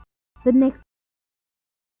as the nexus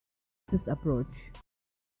approach.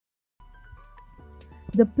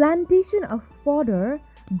 The plantation of fodder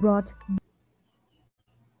brought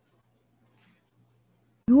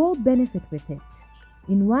dual benefit with it.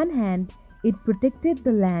 In one hand, it protected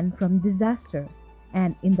the land from disaster,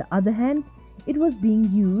 and in the other hand, it was being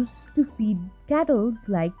used to feed cattle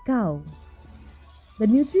like cows. The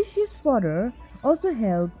nutritious fodder also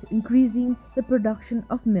helped increasing the production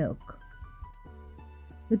of milk.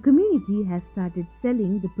 The community has started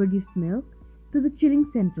selling the produced milk to the chilling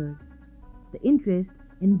centers. The interest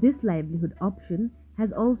in this livelihood option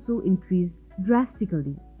has also increased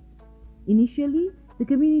drastically. Initially, the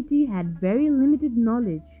community had very limited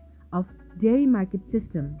knowledge of dairy market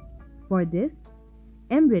system. For this,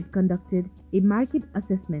 MRED conducted a market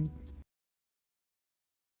assessment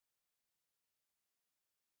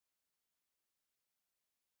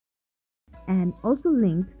and also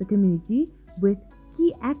linked the community with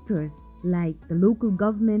key actors like the local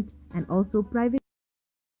government and also private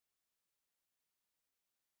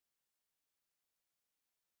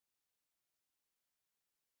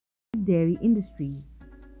dairy industries.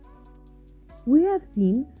 We have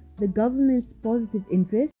seen the government's positive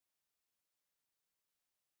interest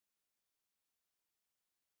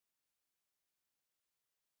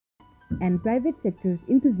and private sector's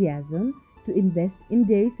enthusiasm to invest in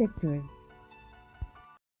dairy sectors.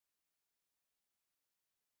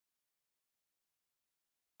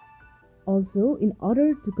 Also, in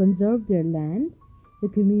order to conserve their land, the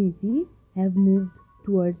community have moved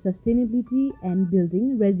towards sustainability and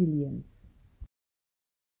building resilience.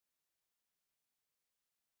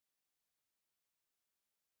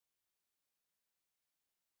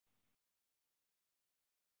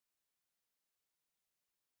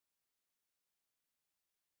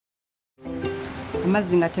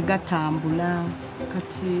 amazzi nga tegatambula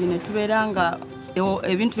kati ne tubeera nga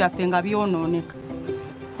ebintu byaffe nga byonooneka.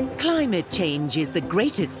 Climate change is the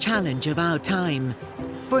greatest challenge of our time.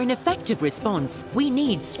 For an effective response, we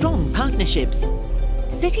need strong partnerships.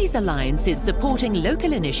 Cities Alliance is supporting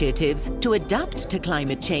local initiatives to adapt to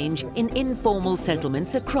climate change in informal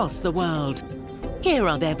settlements across the world. Here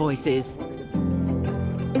are their voices.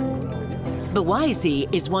 Bawaizi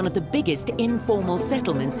is one of the biggest informal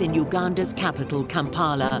settlements in Uganda's capital,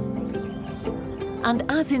 Kampala. And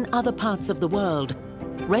as in other parts of the world,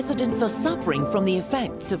 residents are suffering from the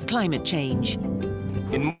effects of climate change.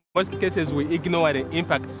 In most cases, we ignore the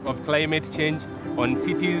impacts of climate change on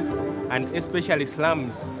cities and especially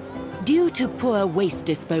slums. Due to poor waste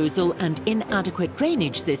disposal and inadequate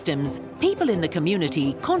drainage systems, people in the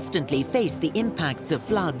community constantly face the impacts of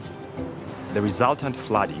floods. The resultant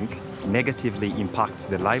flooding negatively impacts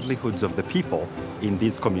the livelihoods of the people in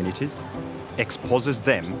these communities, exposes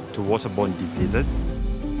them to waterborne diseases.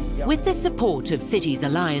 With the support of Cities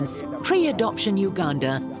Alliance, Tree Adoption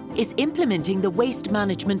Uganda is implementing the Waste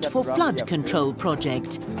Management for Flood Control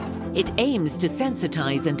project. It aims to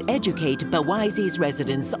sensitize and educate Bawaizi's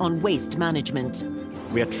residents on waste management.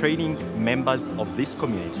 We are training members of this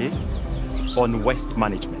community on waste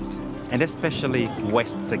management and especially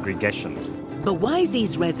waste segregation.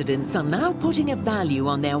 Bawaizi's residents are now putting a value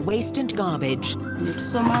on their waste and garbage.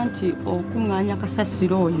 Tusoma nti okunganya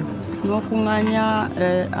kasasiro oyo n'okunganya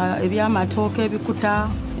ebyamatooke ebikuta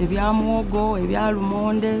ebya muwogo ebya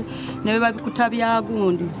lumonde ne babikuta bya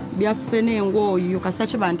gundi byaffe n'engooyo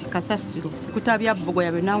kasakiba nti kasasiro bikuta bya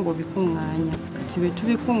bbogoya byonna ng'obikunganya kati bwe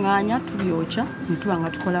tubikunganya tubyokya ne tuba nga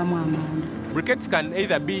tukolamu amanda. Briquettes can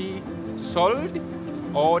either be sold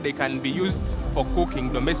or they can be used for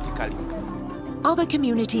cooking domestically. Other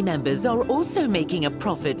community members are also making a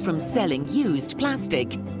profit from selling used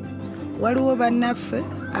plastic. Waliwo bannaffe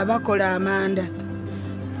abakola amanda.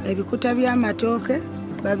 Ebikuta by'amatooke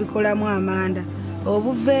babikolamu amanda.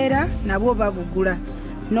 Obuveera nabwo babugula.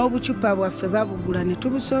 N'obucupa bwaffe babugula ne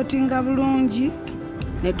tubusootinga bulungi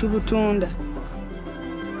ne tubutunda.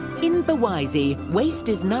 In Bawaizi, waste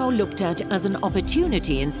is now looked at as an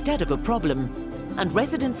opportunity instead of a problem, and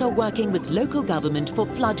residents are working with local government for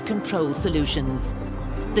flood control solutions.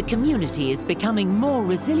 The community is becoming more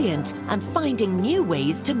resilient and finding new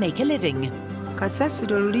ways to make a living.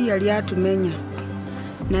 Kasasiro luli yali atumenya.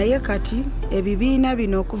 Naye kati ebibiina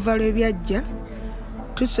bino okuva lwe byajja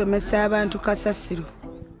tusomesa abantu kasasiro.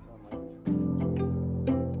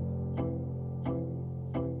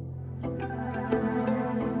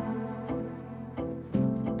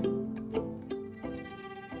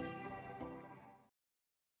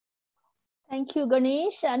 Thank you,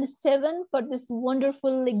 Ganesh and Steven, for this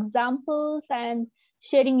wonderful examples and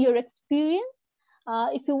sharing your experience.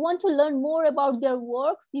 If you want to learn more about their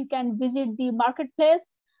works, you can visit the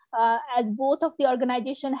marketplace, as both of the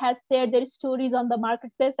organization has shared their stories on the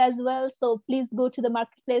marketplace as well. So please go to the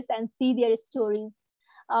marketplace and see their stories.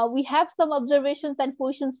 We have some observations and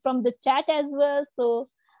questions from the chat as well. So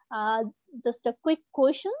just a quick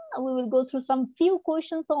question. We will go through some few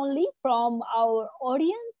questions only from our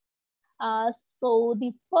audience. So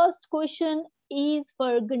the first question is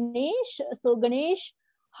for Ganesh. So Ganesh,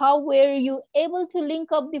 how were you able to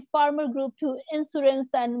link up the farmer group to insurance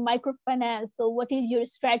and microfinance? So what is your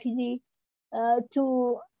strategy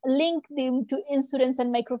to link them to insurance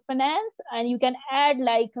and microfinance? And you can add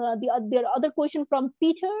like the other question from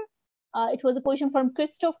Peter. It was a question from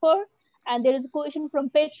Christopher. And there is a question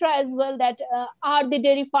from Petra as well, that are the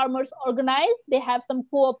dairy farmers organized? They have some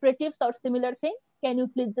cooperatives or similar thing. Can you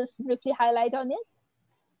please just briefly highlight on it?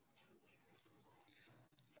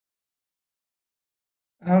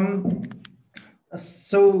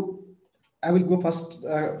 So I will go first,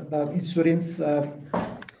 the insurance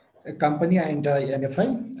company and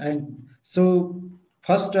MFI. And so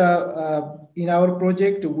first, in our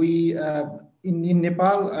project, we in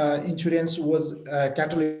Nepal, insurance was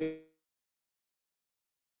cattle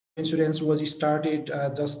insurance was started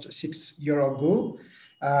just 6 years ago.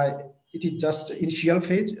 It is just initial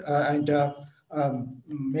phase, and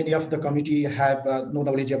many of the community have no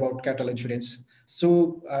knowledge about cattle insurance.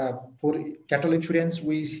 So for cattle insurance,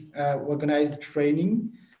 we organized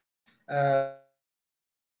training,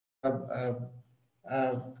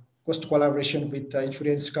 cost collaboration with the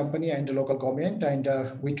insurance company and the local government, and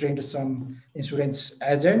we trained some insurance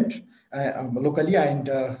agent locally, and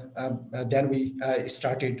then we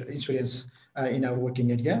started insurance in our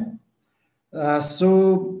working area.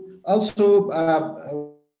 So also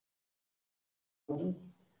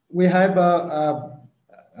we have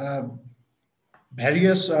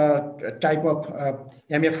various type of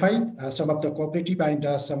MFI, some of the cooperative and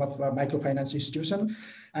some of microfinance institution,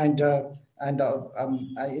 and in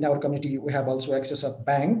our community we have also access of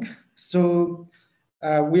bank. So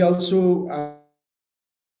we also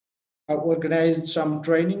organized some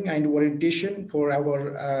training and orientation for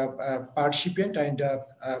our participant, and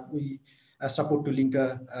we support to link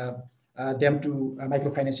them to a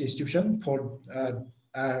microfinance institution for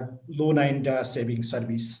loan and saving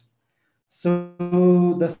service. So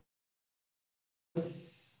the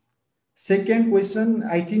second question,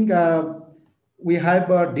 I think we have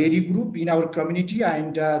a dairy group in our community,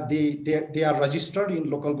 and they are registered in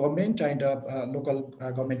local government and local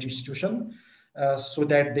government institution, so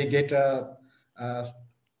that they get a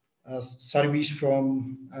service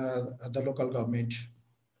from the local government.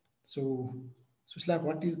 So Susila,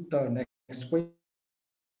 what is the next question?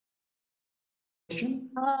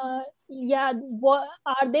 Yeah, what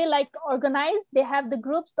are they like organized? They have the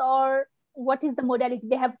groups, or what is the modality?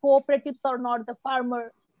 They have cooperatives or not? The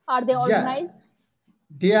farmer, are they organized?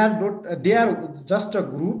 They are not. They are just a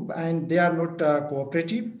group, and they are not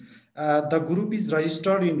cooperative. The group is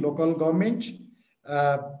registered in local government,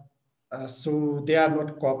 so they are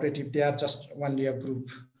not cooperative. They are just only a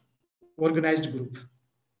group, organized group.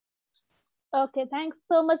 Okay, thanks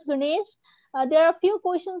so much, Ganesh. There are a few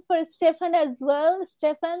questions for Stefan as well.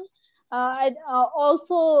 Stefan,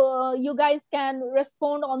 also you guys can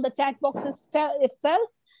respond on the chat box itself.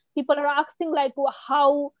 People are asking like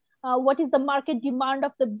how, what is the market demand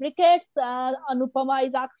of the briquettes? Anupama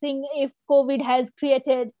is asking if COVID has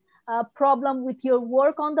created a problem with your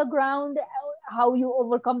work on the ground, how you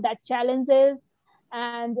overcome that challenges,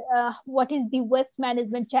 and what is the waste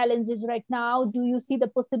management challenges right now? Do you see the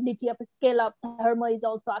possibility of a scale up? Herma is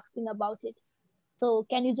also asking about it. So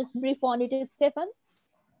can you just brief on it, Stefan?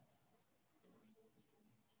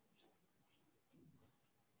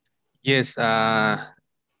 Yes, there's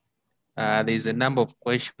a number of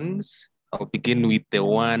questions. I'll begin with the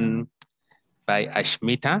one by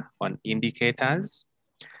Ashmita on indicators.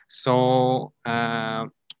 So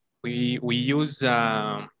we use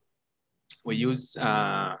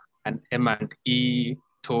an M&E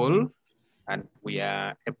tool, and we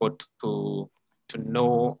are able to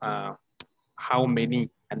know how many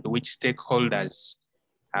and which stakeholders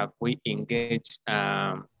have we engaged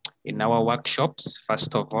in our workshops.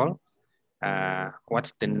 First of all,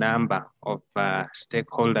 what's the number of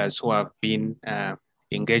stakeholders who have been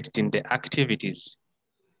engaged in the activities?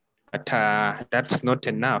 But that's not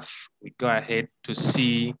enough. We go ahead to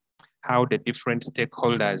see how the different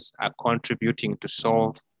stakeholders are contributing to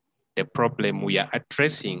solve the problem we are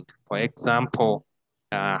addressing. For example,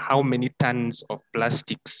 how many tons of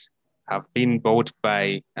plastics have been bought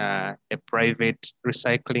by a private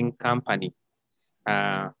recycling company?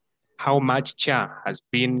 how much cha has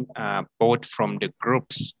been bought from the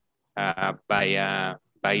groups by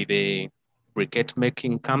the briquette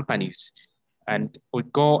making companies. And we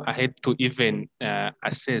go ahead to even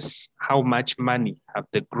assess how much money have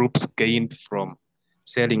the groups gained from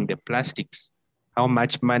selling the plastics. How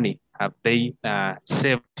much money have they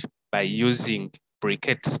saved by using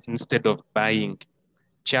briquettes instead of buying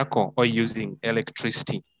charcoal or using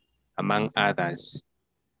electricity, among others.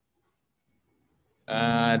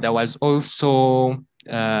 There was also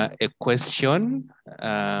a question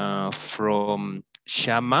from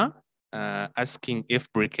Shama asking if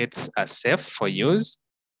briquettes are safe for use.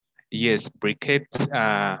 Yes, briquettes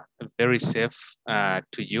are very safe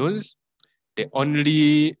to use. The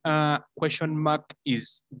only question mark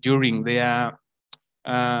is during their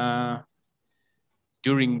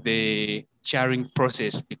during the charring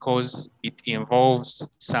process, because it involves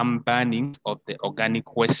some burning of the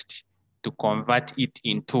organic waste to convert it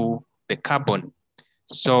into the carbon.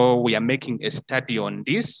 So we are making a study on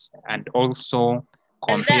this and also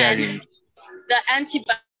comparing the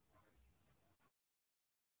antibiotic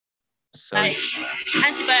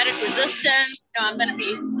resistance. No, I'm not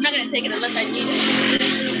gonna take it unless I need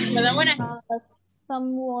it. But I'm gonna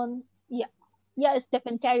someone, yeah,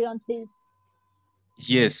 Stephen, carry on, please.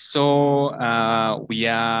 Yes, so we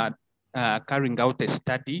are carrying out a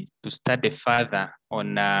study to study further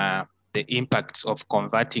on the impacts of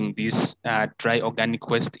converting this dry organic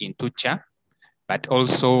waste into char, but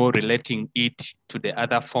also relating it to the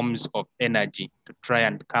other forms of energy to try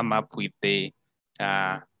and come up with the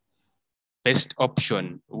best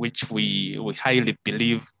option, which we highly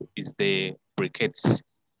believe is the briquettes.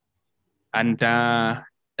 And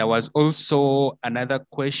there was also another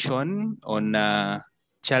question on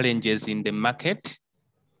challenges in the market.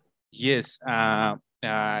 Yes,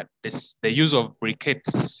 the use of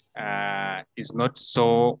briquettes is not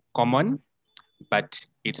so common, but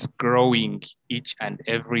it's growing each and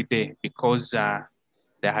every day because there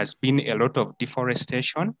has been a lot of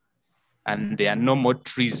deforestation and there are no more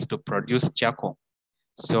trees to produce charcoal.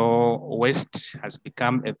 So waste has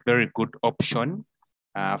become a very good option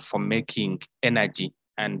for making energy,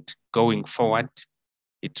 and going forward,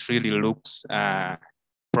 it really looks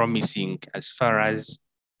promising as far as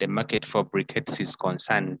the market for briquettes is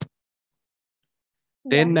concerned.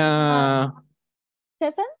 Then,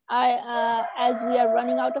 Stephen, as we are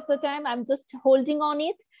running out of the time, I'm just holding on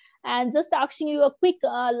it and just asking you a quick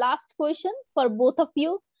last question for both of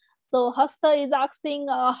you. So Hasta is asking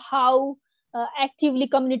how actively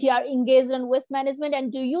community are engaged in waste management,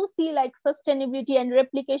 and do you see like sustainability and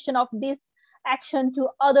replication of this action to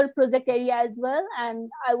other project area as well? And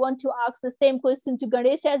I want to ask the same question to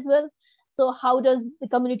Ganesh as well. So how does the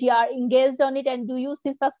community are engaged on it, and do you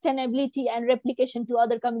see sustainability and replication to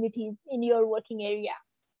other communities in your working area?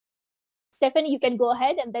 Stephanie, you can go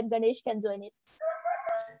ahead and then Ganesh can join it.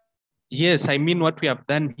 Yes, I mean, what we have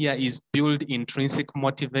done here is build intrinsic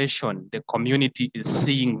motivation. The community is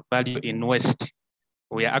seeing value in waste.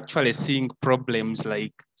 We are actually seeing problems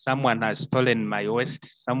like someone has stolen my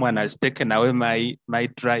waste, someone has taken away my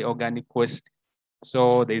dry organic waste.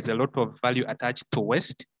 So there's a lot of value attached to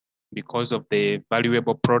waste because of the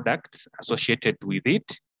valuable products associated with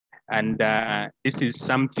it. And this is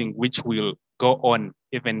something which will go on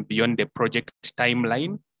even beyond the project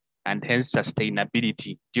timeline, and hence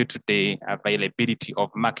sustainability due to the availability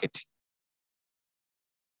of market.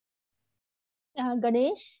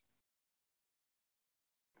 Ganesh?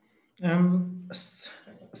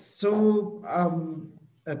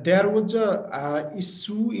 There was a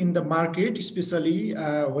issue in the market, especially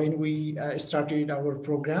when we started our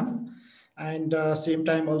program. And same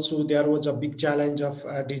time also there was a big challenge of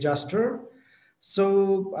disaster.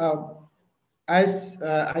 So as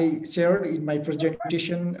I shared in my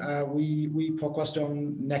presentation, we focused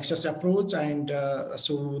on nexus approach, and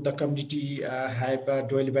so the community have a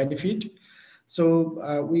dual benefit.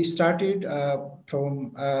 So we started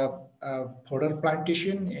from fodder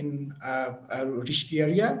plantation in a risky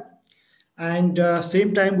area, and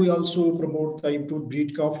same time we also promote the improved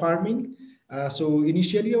breed cow farming. So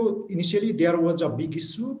initially there was a big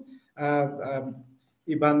issue,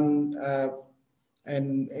 even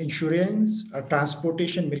and insurance,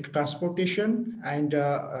 transportation, milk transportation, and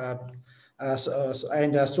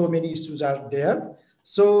so many issues are there.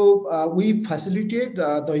 So we facilitate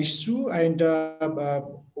the issue, and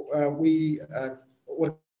we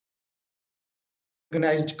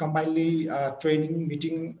organized combinedly training,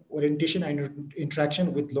 meeting, orientation, and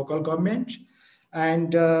interaction with local government.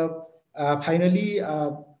 And finally,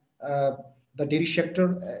 the dairy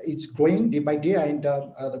sector is growing day by day, and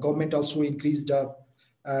the government also increased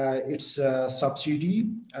its subsidy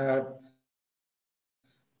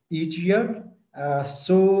each year.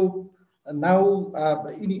 So now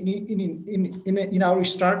in our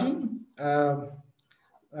starting,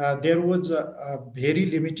 there was a very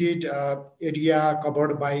limited area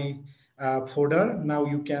covered by fodder. Now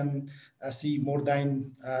you can see more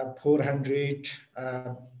than 400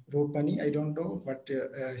 ropani. I don't know, but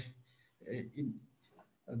in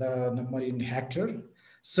the number in hectare.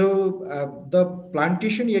 So the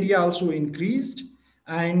plantation area also increased,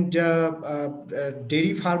 and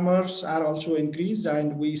dairy farmers are also increased,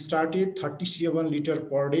 and we started 37 liter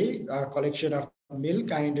per day collection of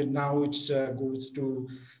milk, and now it's goes to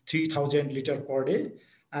 3,000 liter per day.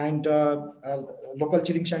 And local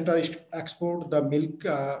chilling center export the milk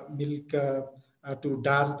to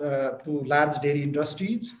large dairy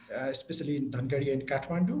industries, especially in Dhangari and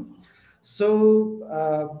Kathmandu. So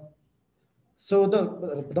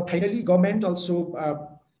the finally government also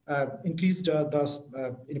increased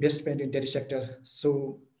the investment in dairy sector.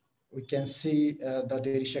 So we can see the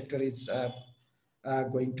dairy sector is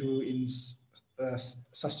going to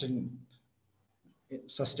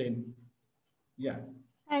sustain. Yeah.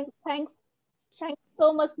 Thanks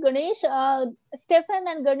so much, Ganesh. Stefan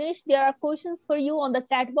and Ganesh, there are questions for you on the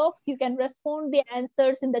chat box. You can respond the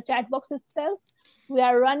answers in the chat box itself. We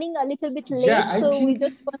are running a little bit late, so we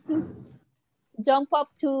just want to jump up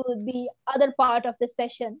to the other part of the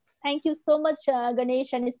session. Thank you so much,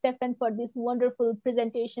 Ganesh and Stefan, for this wonderful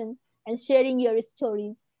presentation and sharing your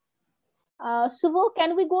stories. Shubho,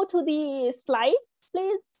 can we go to the slides,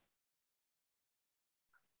 please?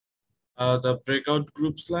 The breakout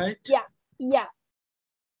group slide? Yeah.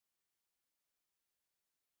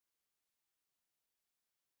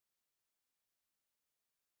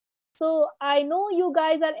 So I know you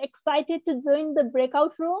guys are excited to join the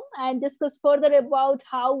breakout room and discuss further about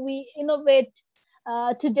how we innovate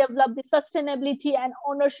to develop the sustainability and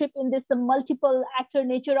ownership in this multiple actor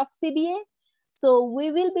nature of CBA. So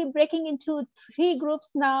we will be breaking into 3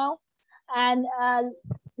 groups now, and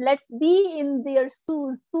let's be in their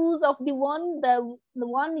shoes of the one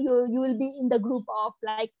you will be in the group of,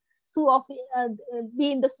 like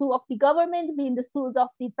be in the shoe of the government, be in the shoes of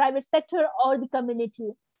the private sector or the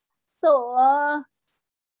community. So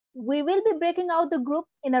we will be breaking out the group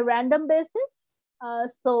in a random basis.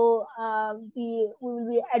 We will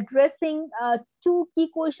be addressing 2 key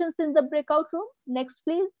questions in the breakout room. Next,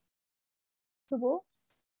 please. Subho.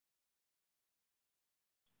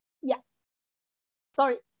 Yeah.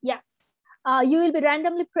 Sorry. Yeah. You will be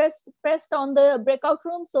randomly pressed on the breakout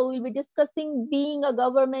room. So we'll be discussing being a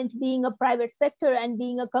government, being a private sector, and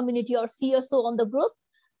being a community or CSO on the group.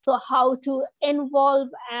 So how to involve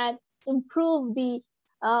and improve the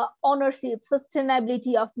ownership,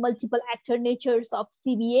 sustainability of multiple actor natures of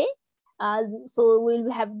CBA. So we'll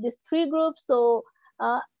have these 3 groups. So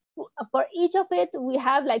for each of it, we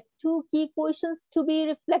have like 2 key questions to be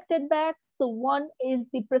reflected back. So one is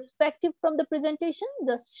the perspective from the presentation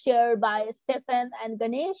just shared by Stefan and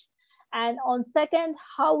Ganesh. And on second,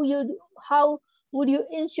 how would you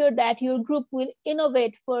ensure that your group will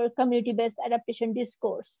innovate for community-based adaptation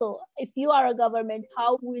discourse? So if you are a government,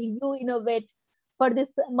 how will you innovate for this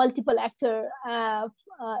multiple actor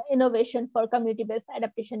innovation for community-based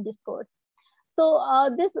adaptation discourse? So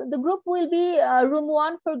the group will be room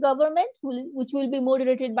 1 for government, which will be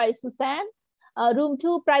moderated by Susan. Room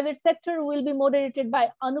 2, private sector, will be moderated by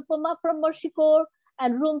Anupama from Mercy-Corps.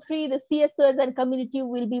 And room 3, the CSOs and community,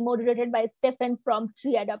 will be moderated by Stefan from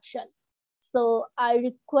Tree Adoption. So I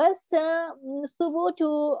request Subho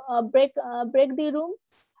to break the rooms.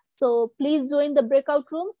 So please join the breakout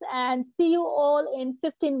rooms and see you all in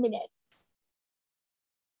 15 minutes.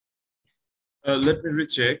 Let me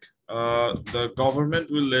recheck. The government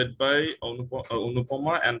will led by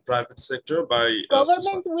Anupama and private sector by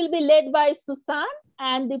government will be led by Susan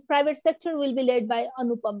and the private sector will be led by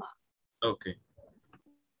Anupama. Okay.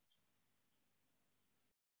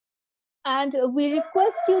 And we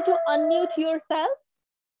request you to unmute yourself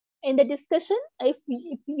in the discussion.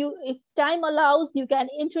 If time allows, you can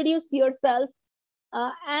introduce yourself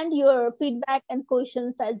and your feedback and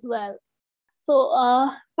questions as well.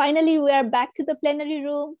 So finally, we are back to the plenary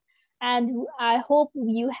room, and I hope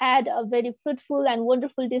you had a very fruitful and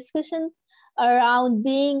wonderful discussion around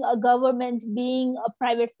being a government, being a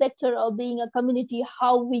private sector, or being a community,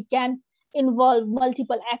 how we can involve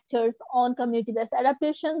multiple actors on community-based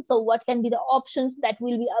adaptation. So what can be the options that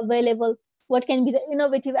will be available? What can be the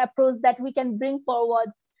innovative approach that we can bring forward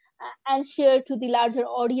and share to the larger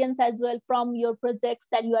audience as well from your projects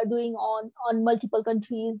that you are doing on multiple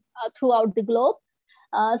countries throughout the globe.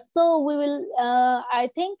 So we will, I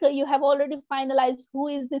think you have already finalized who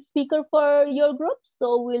is the speaker for your group.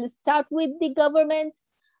 So we'll start with the government.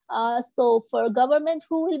 So for government,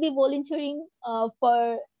 who will be volunteering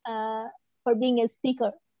for being a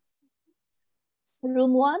speaker?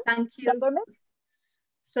 Room 1. Thank you. Government.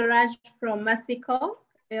 Suraj from Mexico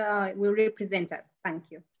will represent us. Thank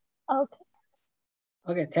you. Okay.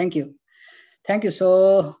 Okay, thank you. Thank you.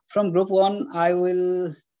 So from group 1, I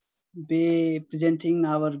will be presenting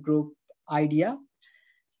our group idea.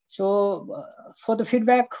 So for the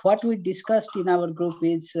feedback, what we discussed in our group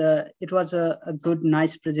is it was a good,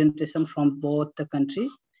 nice presentation from both the country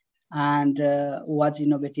and was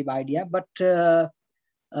innovative idea. But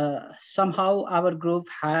somehow our group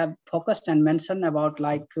have focused and mentioned about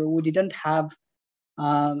like we didn't have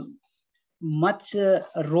much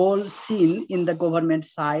role seen in the government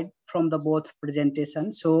side from the both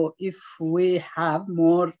presentations. So if we have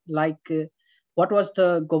more like what was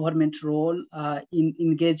the government role in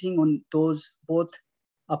engaging on those both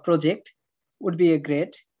project would be a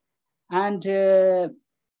great. And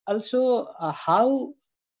also how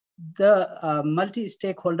the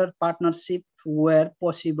multi-stakeholder partnership were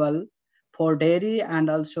possible for dairy and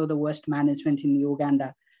also the waste management in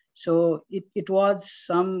Uganda. So it was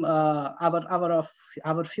some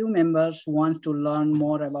our few members want to learn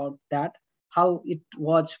more about that, how it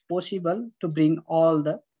was possible to bring all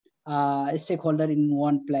the stakeholder in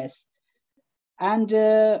one place. And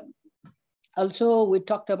also we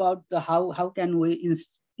talked about the how can we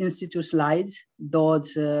institutionalize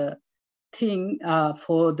those thing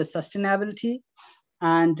for the sustainability,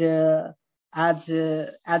 and as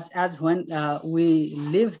when we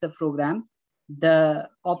leave the program, the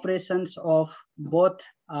operations of both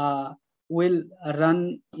will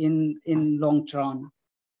run in long term.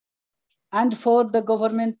 And for the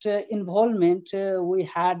government involvement, we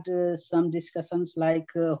had some discussions like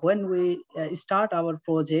when we start our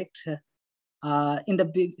project, in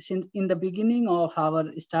the beginning of our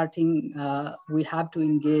starting, we have to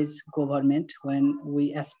engage government when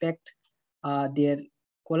we expect their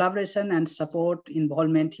collaboration and support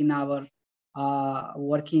involvement in our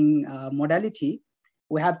working modality.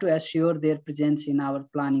 We have to assure their presence in our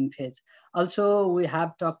planning phase. Also, we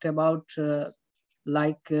have talked about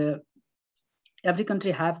every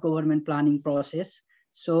country have government planning process.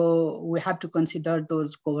 So we have to consider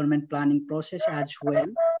those government planning process as well.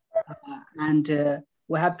 And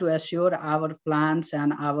we have to assure our plans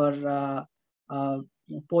and our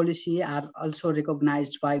policy are also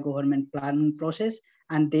recognized by government planning process,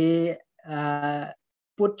 and they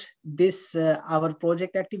put this our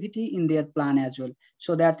project activity in their plan as well,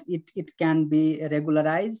 so that it can be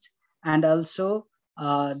regularized, and also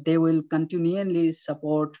they will continually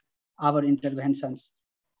support our interventions.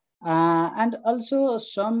 And also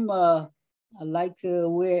some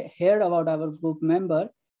we heard about our group member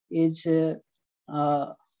is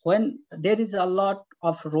when there is a lot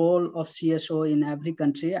of role of CSO in every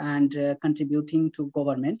country and contributing to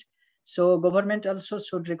government. So government also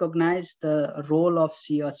should recognize the role of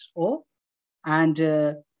CSO and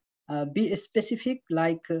be specific,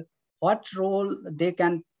 like what role they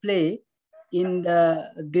can play in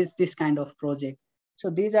this kind of project. So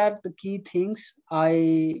these are the key things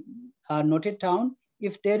I noted down.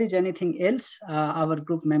 If there is anything else, our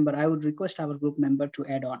group member, I would request our group member to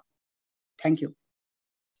add on. Thank you.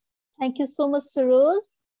 Thank you so much, Rose.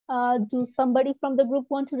 Do somebody from the group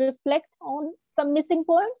want to reflect on some missing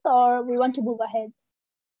points, or we want to move ahead?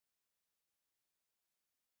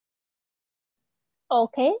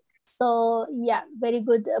 Okay, so yeah, very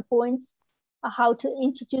good points. How to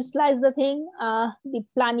institutionalize the thing, the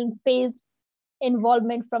planning phase,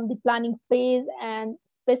 involvement from the planning phase, and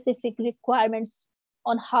specific requirements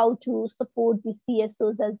on how to support the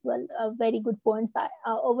CSOs as well. Very good points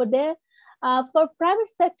over there. For private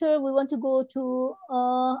sector, we want to go to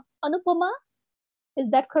Anupama. Is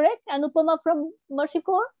that correct? Anupama from Mercy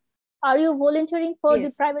Corps. Are you volunteering for the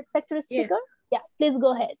private sector speaker? Yes. Yeah, please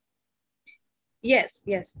go ahead. Yes.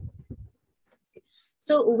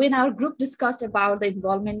 So when our group discussed about the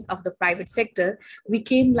involvement of the private sector, we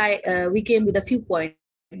came with a few points.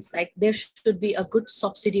 Like there should be a good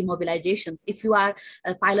subsidy mobilizations. If you are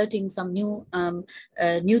piloting some new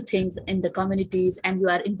things in the communities and you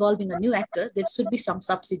are involving a new actor, there should be some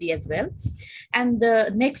subsidy as well. And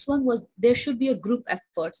the next one was there should be a group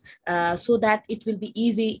efforts so that it will be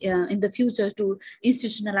easy in the future to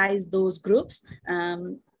institutionalize those groups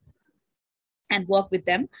and work with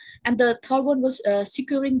them. And the third one was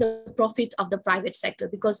securing the profit of the private sector,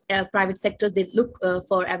 because private sector, they look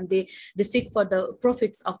for and they seek for the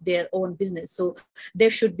profits of their own business. So there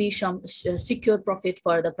should be some secure profit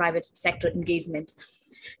for the private sector engagement.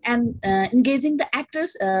 And engaging the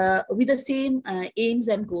actors with the same aims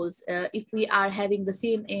and goals. If we are having the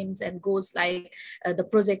same aims and goals like the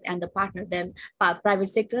project and the partner, then private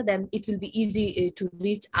sector, then it will be easy to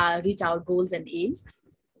reach our goals and aims.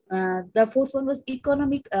 The fourth one was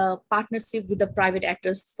economic partnership with the private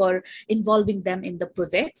actors for involving them in the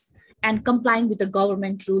projects and complying with the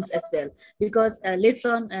government rules as well. Because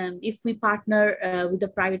later on, if we partner with the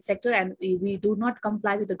private sector and we do not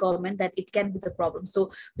comply with the government, that it can be the problem. So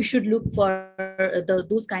we should look for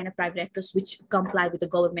those kind of private actors which comply with the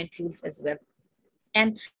government rules as well.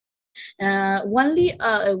 And only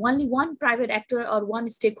one private actor or one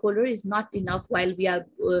stakeholder is not enough while we are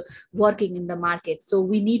working in the market. So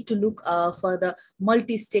we need to look for the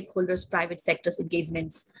multi-stakeholders private sectors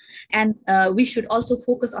engagements. And we should also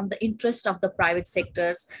focus on the interest of the private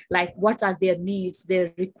sectors, like what are their needs,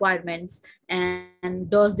 their requirements, and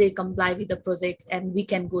does they comply with the projects, and we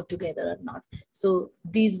can go together or not. So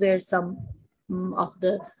these were some of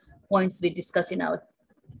the points we discussed in our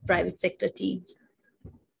private sector teams.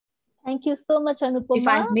 Thank you so much, Anupama. If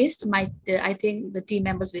I missed, I think the team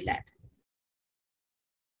members will add.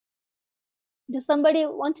 Does somebody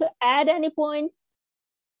want to add any points?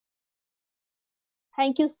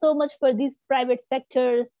 Thank you so much for this private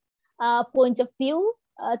sector's point of view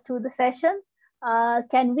to the session.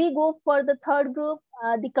 Can we go for the third group,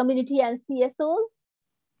 the community and CSOs?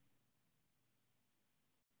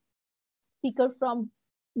 Speaker from,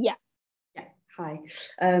 yeah. Hi.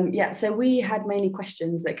 Yeah, so we had mainly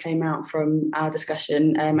questions that came out from our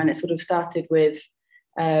discussion, and it sort of started with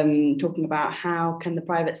talking about how can the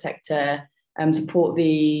private sector support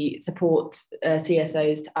CSOs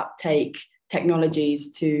to uptake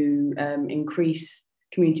technologies to increase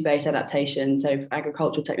community-based adaptation, so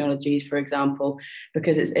agricultural technologies, for example,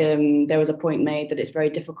 because it's, there was a point made that it's very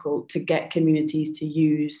difficult to get communities to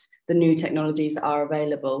use the new technologies that are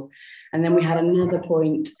available. And then we had another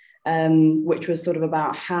point which was sort of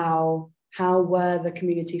about how were the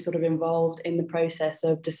community sort of involved in the process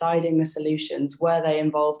of deciding the solutions? Were they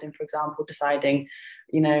involved in, for example, deciding,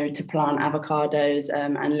 you know, to plant avocados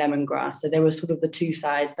and lemongrass? So there were sort of the two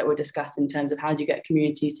sides that were discussed in terms of how do you get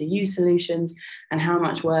communities to use solutions, and how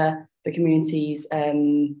much were the communities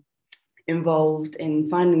involved in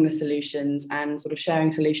finding the solutions and sort of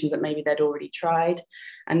sharing solutions that maybe they'd already tried.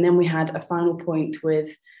 And then we had a final point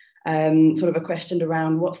with sort of a question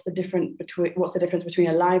around what's the difference between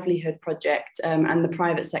a livelihood project and the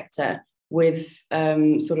private sector with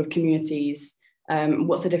sort of communities.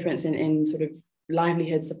 What's the difference in sort of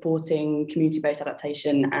livelihood supporting community-based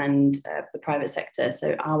adaptation and the private sector?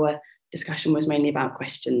 So our discussion was mainly about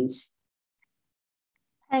questions.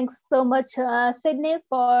 Thanks so much, Sydney,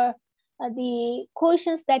 for the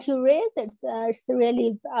questions that you raised. It's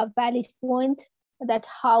really a valid point that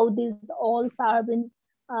how these all are been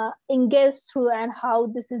engaged through, and how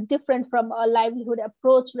this is different from a livelihood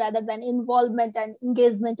approach rather than involvement and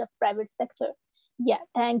engagement of private sector. Yeah,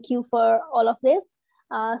 thank you for all of this.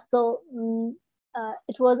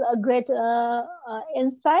 It was a great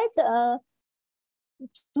insight.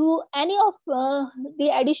 Do any of the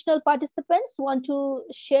additional participants want to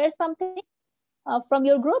share something from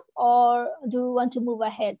your group, or do you want to move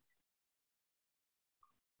ahead?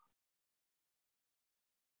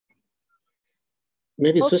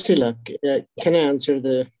 Maybe okay. Susila, can I answer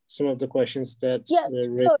some of the questions that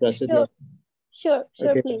raised? Sure,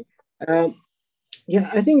 okay. Please. Yeah,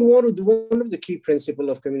 I think one of the key principles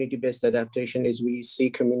of community-based adaptation is we see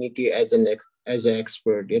community as an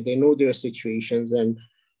expert. They know their situations, and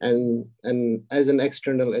as an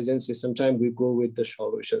external agency, sometimes we go with the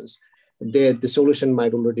solutions. The solution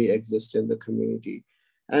might already exist in the community,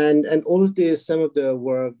 and all of this, some of the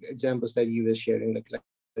work examples that you were sharing, like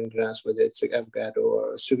grass, whether it's like avocado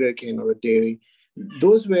or sugarcane or a dairy,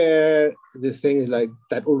 those were the things like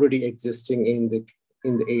that already existing in the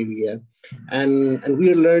area, and we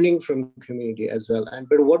are learning from community as well.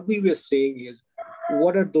 But what we were saying is,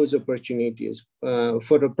 what are those opportunities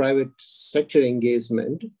for the private sector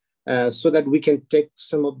engagement, so that we can take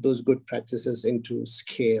some of those good practices into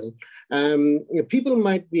scale. People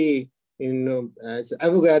might be,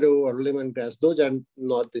 avocado or lemongrass, those are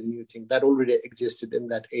not the new thing that already existed in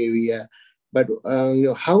that area. But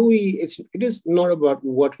it is not about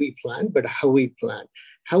what we plant, but how we plant,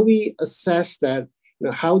 how we assess that,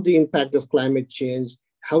 how the impact of climate change,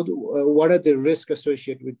 what are the risks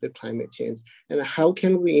associated with the climate change, and how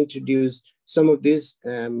can we introduce some of these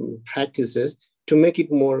practices to make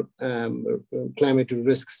it more climate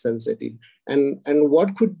risk sensitive, and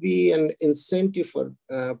what could be an incentive for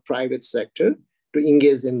private sector to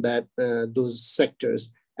engage in those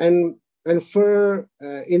sectors, and for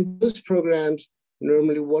in those programs,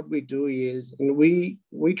 normally what we do is we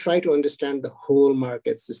try to understand the whole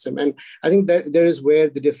market system. And I think that there is where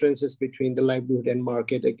the differences between the livelihood and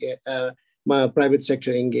market, private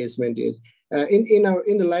sector engagement is. In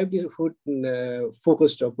the livelihood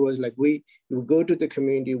focused approach, like we go to the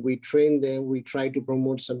community, we train them, we try to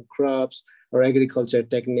promote some crops or agriculture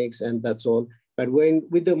techniques, and that's all. But when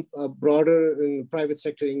with the broader private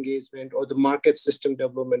sector engagement or the market system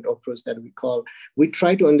development approach that we call, we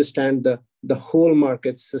try to understand the whole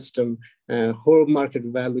market system, whole market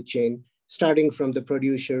value chain, starting from the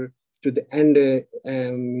producer to the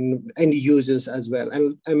end users as well,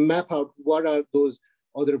 and map out what are those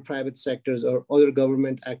other private sectors or other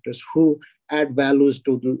government actors who add values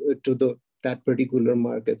to that particular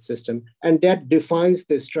market system. And that defines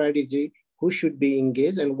the strategy, who should be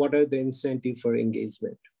engaged and what are the incentives for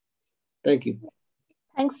engagement. Thank you.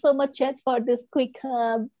 Thanks so much, Chet, for this quick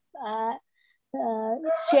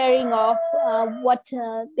sharing of what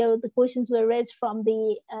the questions were raised from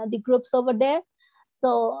the groups over there.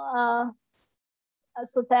 So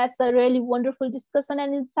that's a really wonderful discussion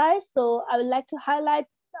and insight. So I would like to highlight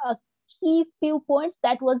a key few points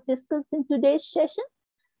that was discussed in today's session.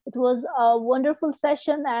 It was a wonderful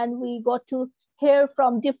session, and we got to hear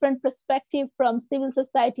from different perspectives, from civil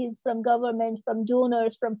societies, from government, from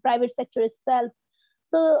donors, from private sector itself.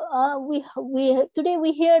 So today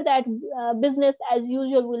we hear that business as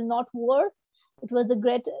usual will not work. It was a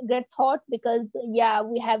great thought, because yeah,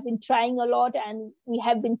 we have been trying a lot and we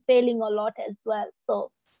have been failing a lot as well. So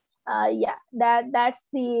yeah, that's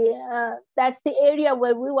the area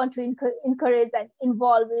where we want to encourage and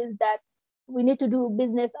involve, is that we need to do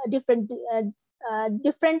business differently,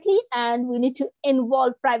 and we need to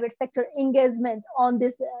involve private sector engagement on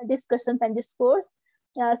this discussions and discourse.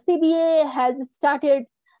 CBA has started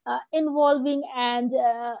involving and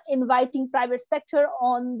inviting private sector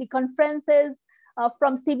on the conferences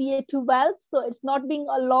from CBA 12. So it's not been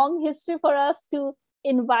a long history for us to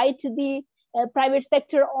invite the private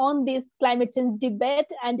sector on this climate change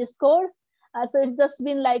debate and discourse. So it's just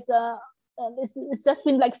been like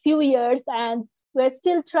few years, and we're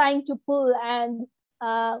still trying to pull and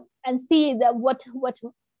see that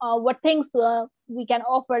what things we can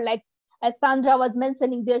offer. Like as Sandra was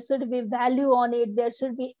mentioning, there should be value on it. There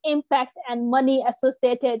should be impact and money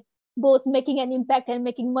associated. Both making an impact and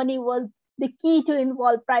making money was the key to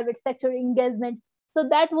involve private sector engagement. So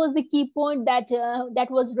that was the key point that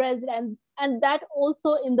was raised, and that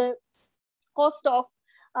also in the cost of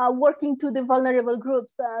working to the vulnerable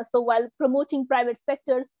groups. So while promoting private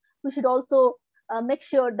sectors, we should also make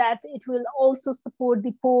sure that it will also support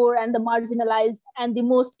the poor and the marginalized and the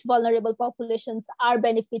most vulnerable populations are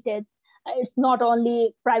benefited. It's not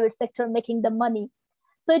only private sector making the money.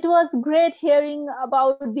 So it was great hearing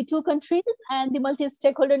about the two countries and the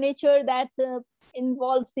multi-stakeholder nature that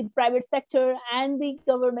involves the private sector and the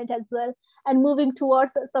government as well, and moving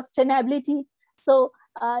towards sustainability. So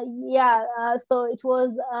so it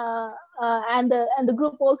was, and the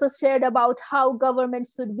group also shared about how government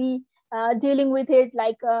should be dealing with it,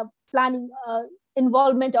 like planning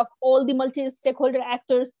involvement of all the multi-stakeholder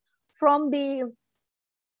actors from the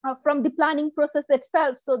planning process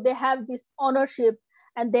itself. So they have this ownership,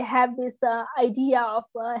 and they have this idea of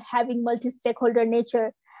having multi-stakeholder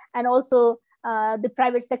nature. And also the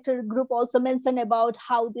private sector group also mentioned about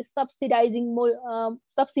how the subsidy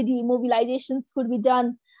mobilizations could be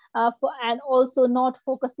done, and also not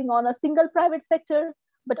focusing on a single private sector,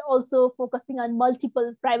 but also focusing on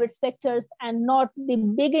multiple private sectors, and not the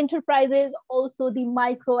big enterprises, also the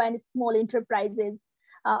micro and small enterprises.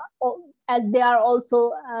 As they are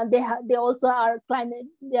also they also are climate,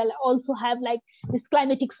 they also have like this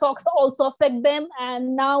climatic shocks also affect them,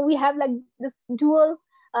 and now we have like this dual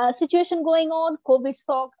situation going on, COVID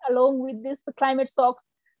shock along with this climate shocks.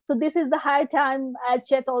 So this is the high time, as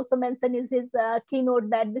Chet also mentioned in his keynote,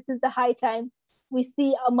 that this is the high time we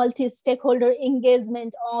see a multi-stakeholder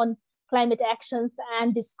engagement on climate actions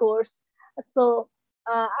and discourse. So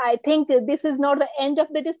I think this is not the end of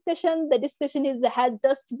the discussion. The discussion has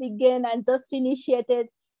just begun and just initiated,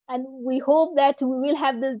 and we hope that we will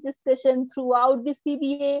have this discussion throughout the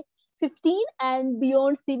CBA 15 and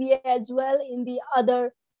beyond CBA as well, in the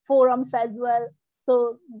other forums as well.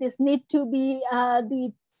 So this need to be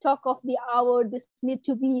the talk of the hour. This need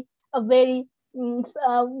to be a very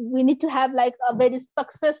we need to have like a very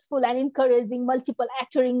successful and encouraging multiple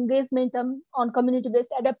actor engagement on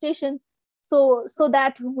community-based adaptation, so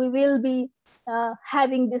that we will be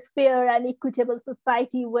having this fair and equitable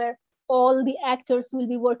society where all the actors will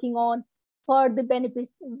be working on for the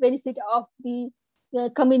benefit of the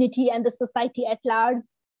community and the society at large.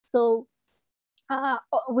 So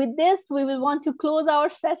With this, we will want to close our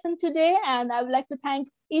session today, and I would like to thank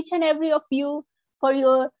each and every of you for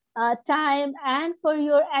your time and for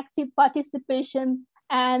your active participation,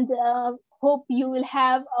 and hope you will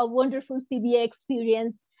have a wonderful CBA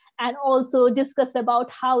experience and also discuss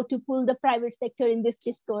about how to pull the private sector in this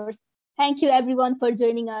discourse. Thank you everyone for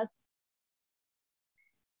joining us.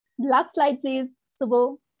 Last slide, please,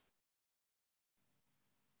 Subho.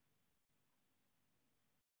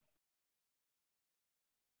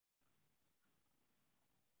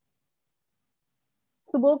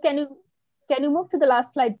 Subho, can you move to the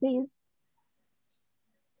last slide, please?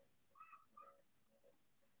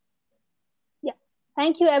 Yeah,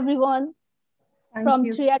 thank you everyone from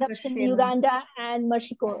Tree Adoption Uganda and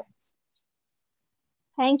Marshiko.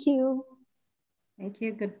 Thank you. Thank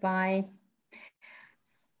you, goodbye.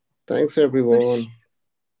 Thanks everyone.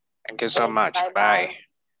 Thank you so much, bye.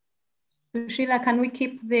 Sushila, can we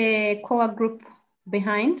keep the core group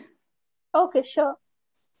behind? Okay, sure.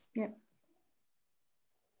 Yeah.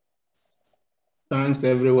 Thanks,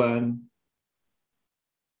 everyone.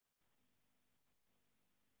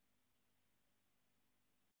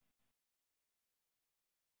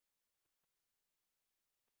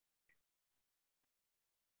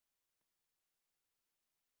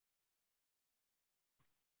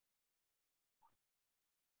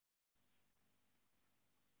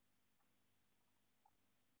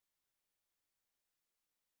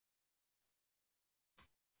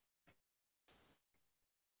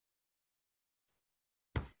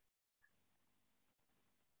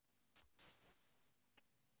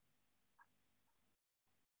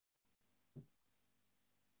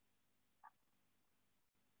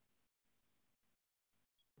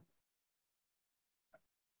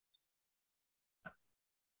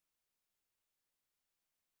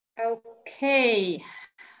 Okay,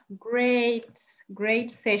 great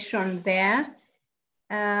session there.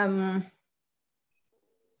 Can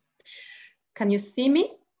you see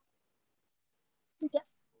me?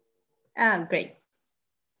 Yeah. Great.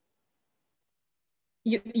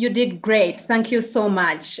 You did great. Thank you so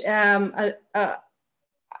much. I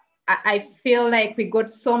feel like we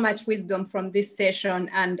got so much wisdom from this session,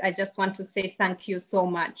 and I just want to say thank you so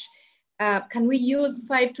much. Can we use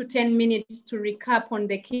 5 to 10 minutes to recap on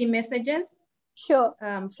the key messages? Sure.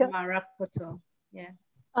 From our rapporteur. Yeah.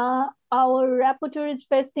 Our rapporteur is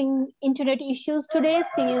facing internet issues today.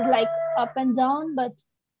 She is like up and down, but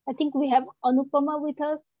I think we have Anupama with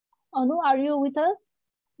us. Anu, are you with us?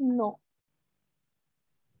 No.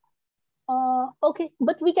 Okay,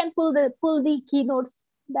 but we can pull the keynotes.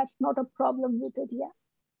 That's not a problem with it. Yeah.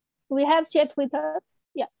 We have Chet with us.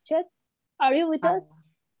 Yeah, Chet, are you with us?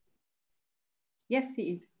 Yes, he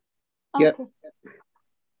is. Yeah. Okay.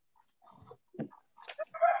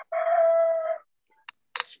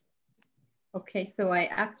 Okay, so I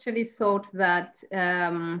actually thought that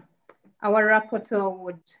our rapporteur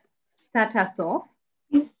would start us off,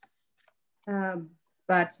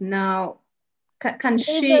 but now can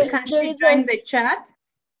she join the chat?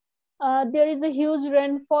 There is a huge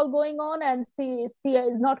rainfall going on, and she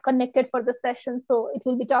is not connected for the session, so it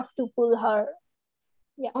will be tough to pull her.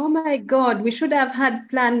 Yeah. Oh my God, we should have had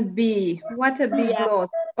plan B. What a big loss.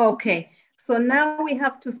 Okay, so now we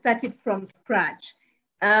have to start it from scratch.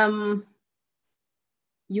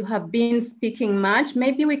 You have been speaking much.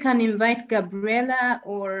 Maybe we can invite Gabriela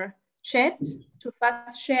or Chet to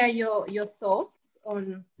first share your thoughts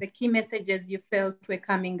on the key messages you felt were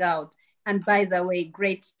coming out. And by the way,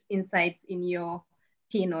 great insights in your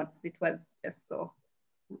keynotes. It was just so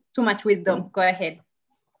too much wisdom. Go ahead.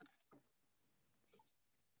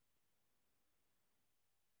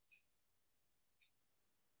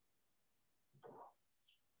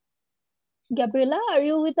 Gabriela, are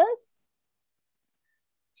you with us?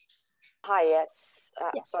 Hi, yes.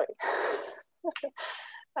 Sorry.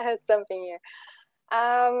 I had something here.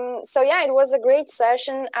 So yeah, it was a great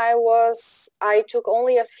session. I took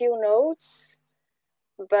only a few notes,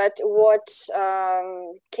 but what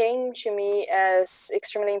came to me as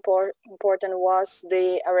extremely important was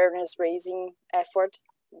the awareness raising effort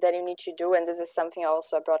that you need to do. And this is something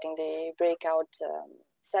also I brought in the breakout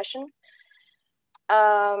session.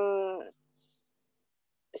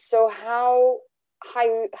 So how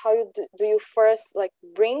do you first like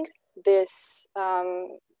bring this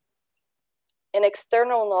an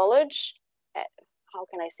external knowledge? How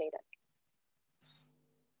can I say that?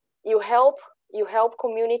 You help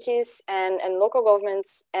communities and local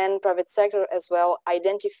governments and private sector as well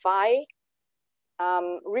identify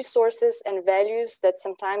resources and values that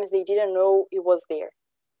sometimes they didn't know it was there.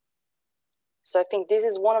 So I think this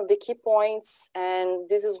is one of the key points, and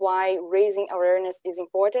this is why raising awareness is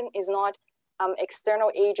important. Is not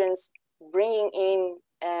external agents bringing in,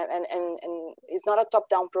 and it's not a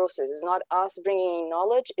top-down process. It's not us bringing in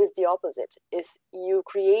knowledge. It's the opposite. It's you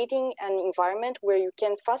creating an environment where you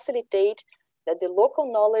can facilitate that the local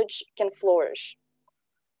knowledge can flourish.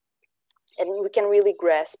 And we can really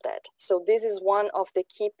grasp that. So this is one of the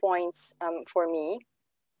key points for me.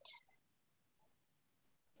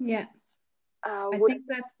 Yeah, I think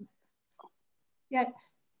that's, yeah,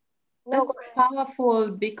 no, that's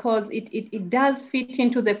powerful, because it does fit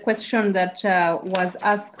into the question that was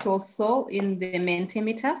asked also in the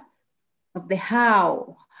Mentimeter of the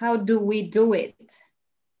how do we do it?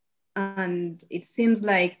 And it seems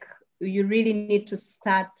like you really need to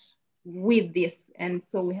start with this. And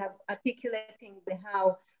so we have articulating the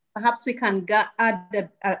how. Perhaps we can add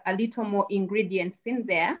a little more ingredients in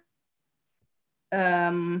there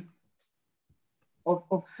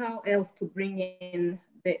of how else to bring in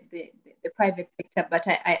the private sector. But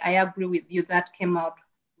I agree with you, that came out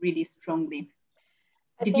really strongly.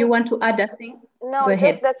 Did you want to add a thing? No,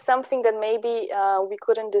 just that something that maybe we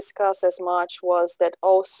couldn't discuss as much was that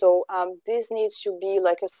also this needs to be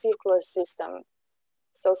like a circular system.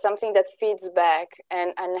 So something that feeds back,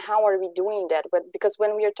 and how are we doing that? But because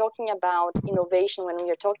when we are talking about innovation, when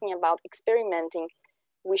we are talking about experimenting,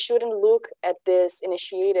 we shouldn't look at these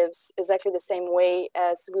initiatives exactly the same way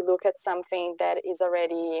as we look at something that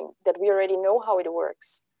we already know how it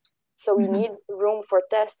works. So we need room for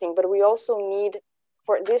testing, but we also need,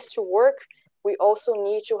 for this to work, we also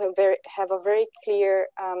need to have a very clear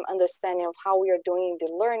understanding of how we are doing the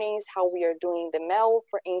learnings, how we are doing the MEL,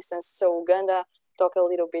 for instance. So Uganda talk a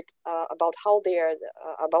little bit about how they are,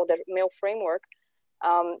 about their MEL framework,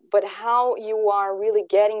 but how you are really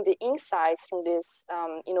getting the insights from these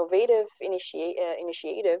innovative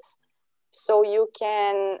initiatives, so you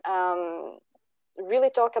can really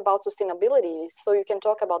talk about sustainability, so you can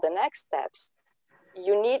talk about the next steps.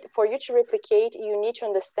 You need, for you to replicate, you need to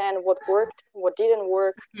understand what worked, what didn't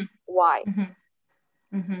work, why.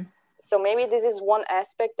 So maybe this is one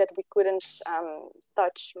aspect that we couldn't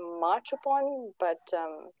touch much upon, but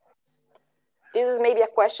this is maybe a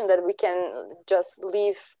question that we can just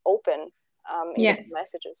leave open in the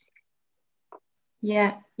messages.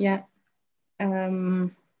 Yeah.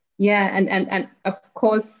 And of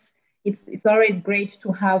course, it's always great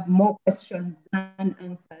to have more questions than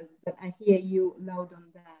answers, but I hear you loud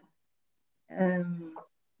on that.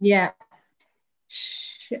 Yeah.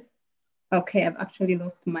 Okay, I've actually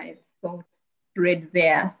lost my thought thread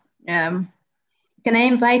there. Can I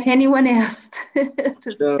invite anyone else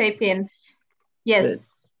to step in? Yes,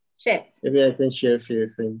 Chet. Maybe I can share a few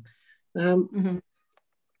things. One,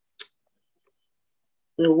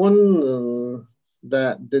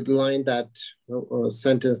 the line that, or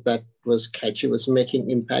sentence that was catchy was making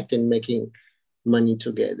impact and making money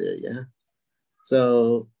together, yeah?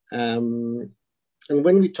 So, and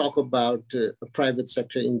when we talk about private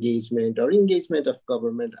sector engagement or engagement of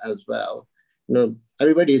government as well,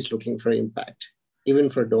 everybody is looking for impact, even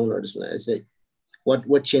for donors. And I say,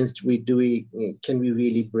 what change can we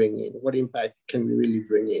really bring in? What impact can we really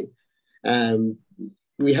bring in?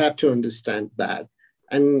 We have to understand that.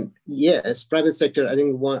 And yes, private sector, I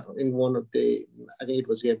think I think it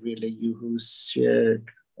was Gabriele, you who shared,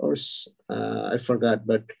 or I forgot,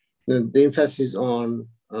 but the emphasis on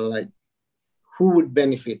like who would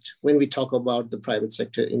benefit. When we talk about the private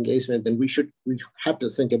sector engagement, then we have to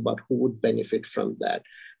think about who would benefit from that.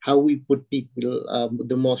 How we put people,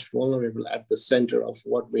 the most vulnerable, at the center of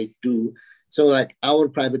what we do. So like our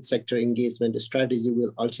private sector engagement strategy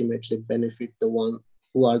will ultimately benefit the one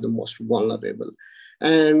who are the most vulnerable.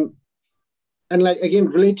 And like, again,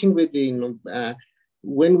 relating with the,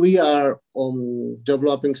 when we are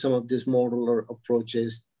developing some of these model or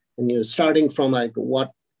approaches, and starting from like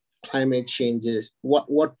what climate change is,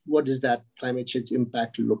 what does that climate change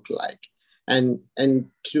impact look like? And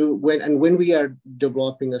when we are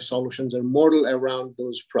developing a solutions or model around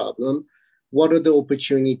those problems, what are the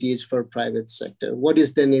opportunities for private sector? What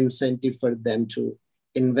is the incentive for them to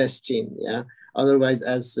invest in? Yeah. Otherwise,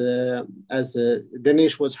 as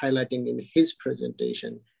Ganesh was highlighting in his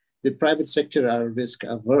presentation, the private sector are risk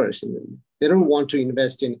averse. They don't want to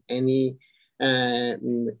invest in any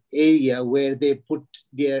area where they put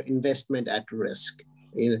their investment at risk.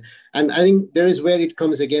 And I think there is where it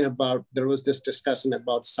comes again about, there was this discussion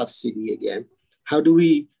about subsidy again. How do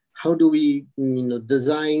we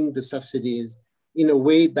design the subsidies in a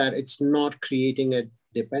way that it's not creating a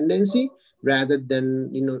dependency, rather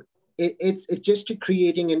than it's just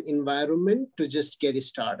creating an environment to just get it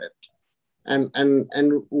started, and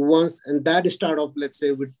that start off, let's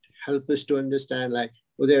say, would help us to understand like,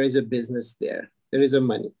 well, there is a business there is a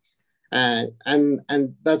money,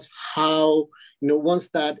 And that's how, once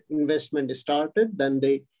that investment is started, then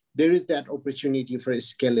there is that opportunity for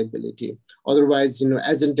scalability. Otherwise,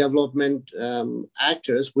 as in development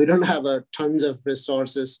actors, we don't have tons of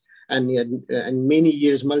resources and many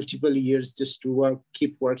years, multiple years, just to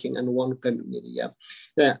keep working on one community.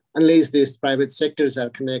 Unless these private sectors are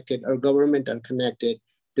connected or government are connected,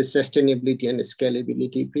 the sustainability and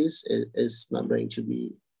scalability piece is not going to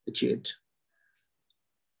be achieved.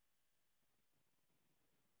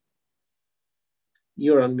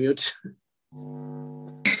 You're on mute.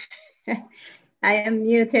 I am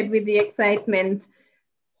muted with the excitement.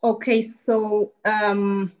 Okay, so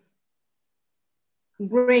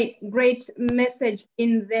great message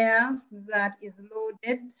in there that is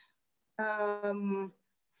loaded.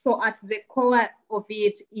 So at the core of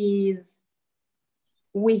it is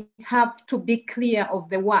we have to be clear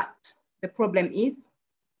of what the problem is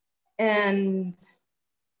and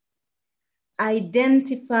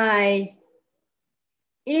identify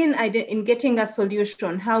in getting a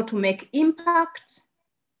solution, how to make impact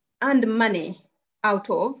and money out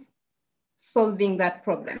of solving that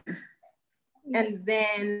problem. And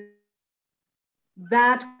then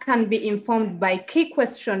that can be informed by key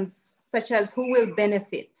questions such as who will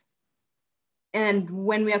benefit? And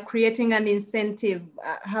when we are creating an incentive,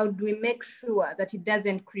 how do we make sure that it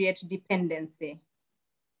doesn't create dependency?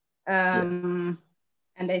 And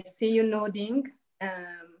I see you nodding.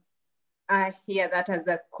 I hear that as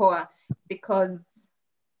a core because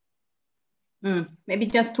maybe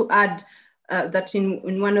just to add that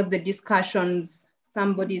in one of the discussions,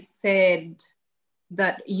 somebody said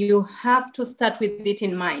that you have to start with it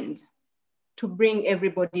in mind to bring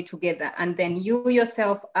everybody together. And then you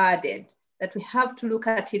yourself added that we have to look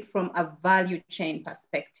at it from a value chain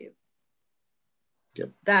perspective.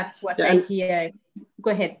 Yep. That's what I hear.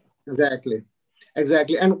 Go ahead. Exactly.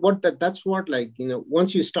 And that's what, like,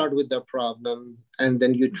 once you start with the problem and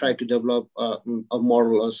then you try to develop a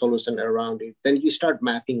model or solution around it, then you start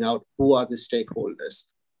mapping out who are the stakeholders.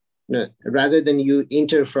 Rather than you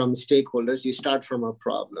enter from stakeholders, you start from a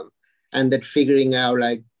problem and that figuring out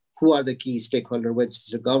like who are the key stakeholders, whether it's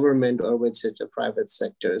the government or whether it's the private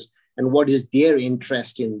sectors, and what is their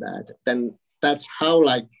interest in that. Then that's how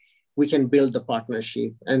like we can build the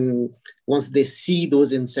partnership. And once they see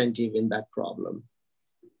those incentives in that problem.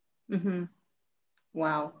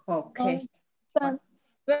 Wow, okay. So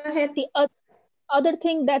go ahead. The other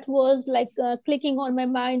thing that was like clicking on my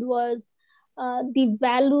mind was the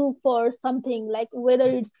value for something, like whether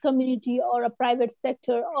it's community or a private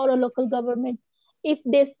sector or a local government. If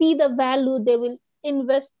they see the value, they will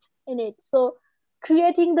invest in it. So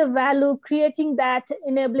creating the value, creating that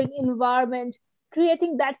enabling environment,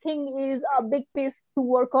 creating that thing is a big piece to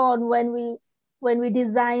work on when we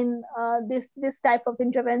design this type of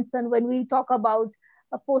intervention. When we talk about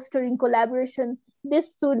fostering collaboration,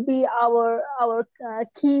 this should be our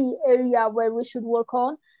key area where we should work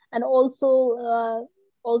on. And also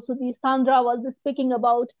the Sandra was speaking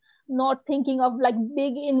about not thinking of like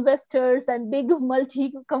big investors and big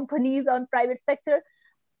multi companies on private sector.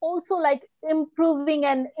 Also like improving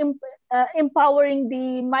and empowering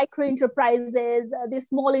the micro enterprises, the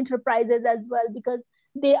small enterprises as well, because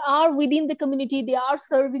they are within the community, they are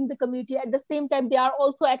serving the community. At the same time, they are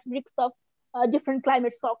also at risk of different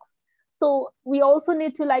climate shocks. So we also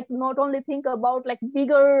need to like not only think about like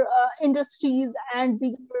bigger industries and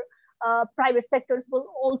bigger private sectors, but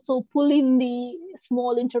also pull in the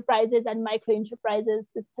small enterprises and micro enterprises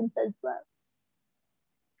systems as well.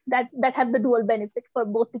 That have the dual benefit for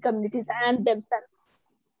both the communities and themselves.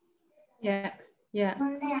 Yeah.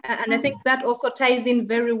 And I think that also ties in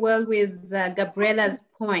very well with Gabriella's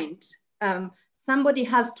point. Somebody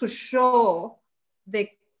has to show the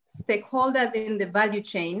stakeholders in the value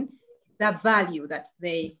chain the value that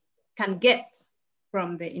they can get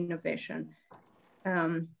from the innovation.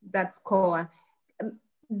 That's core.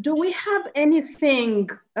 Do we have anything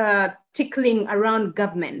tickling around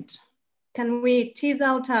government? Can we tease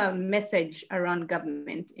out a message around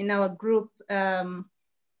government? In our group,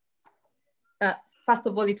 first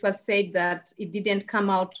of all, it was said that it didn't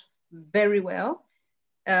come out very well.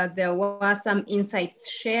 There were some insights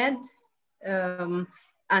shared.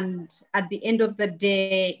 And at the end of the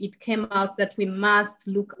day, it came out that we must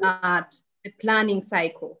look at the planning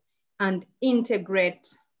cycle and integrate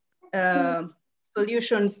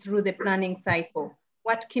solutions through the planning cycle.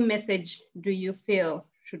 What key message do you feel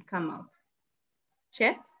should come out?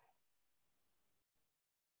 Chet?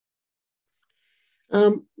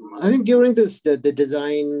 I think during this, the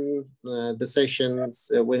design, the sessions,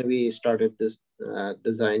 when we started this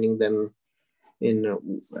designing them,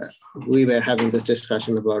 we were having this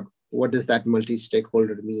discussion about what does that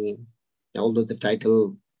multi-stakeholder mean? Although the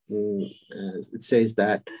title it says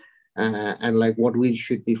that, and like what we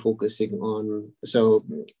should be focusing on. So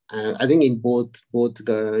I think in both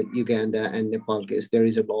Uganda and Nepal case, there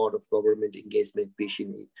is a lot of government engagement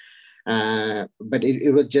pushing it. But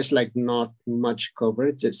it was just like not much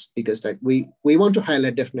coverage, just because like we want to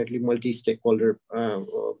highlight definitely multi-stakeholder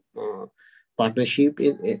partnership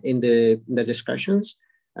in the discussions,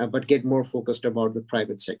 but get more focused about the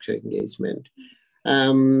private sector engagement.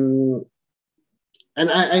 And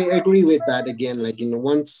I agree with that again, like,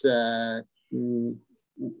 once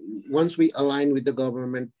we align with the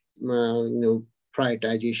government,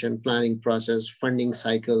 prioritization, planning process, funding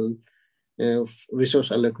cycle,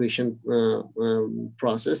 resource allocation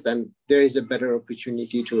process, then there is a better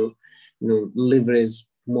opportunity to leverage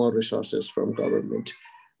more resources from government.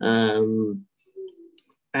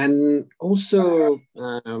 And also,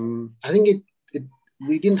 I think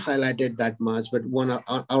we didn't highlight it that much, but one of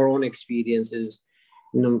our own experience is,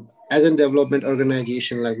 as a development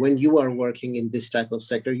organization, like when you are working in this type of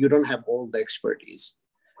sector, you don't have all the expertise.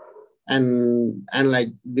 And like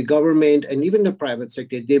the government and even the private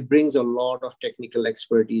sector, they brings a lot of technical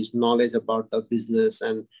expertise, knowledge about the business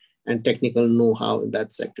and technical know-how in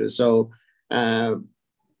that sector. So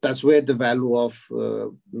that's where the value of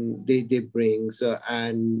they bring. So,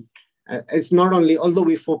 and it's not only, although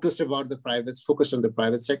we focused on the private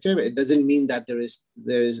sector, it doesn't mean that there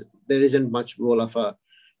isn't much role of a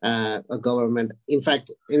government. In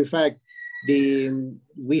fact,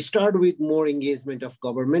 we start with more engagement of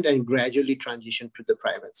government and gradually transition to the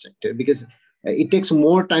private sector, because it takes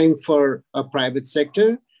more time for a private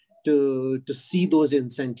sector to see those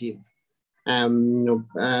incentives.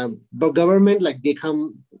 But government, like they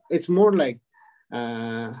come, it's more like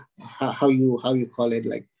how you call it,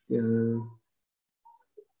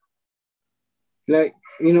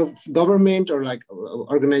 government or like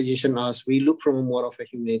organization, us, we look from more of a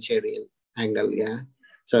humanitarian angle, yeah.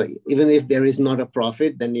 So even if there is not a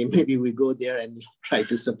profit, then maybe we go there and try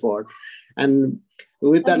to support. And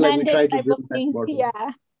with that, like we try to build that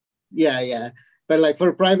model. Yeah. But like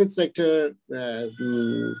for private sector,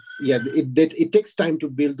 it takes time to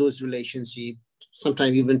build those relationships,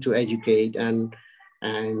 sometimes even to educate and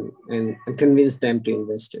convince them to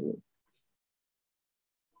invest in it.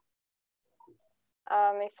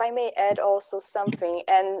 If I may add also something,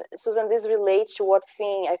 and Susan, this relates to what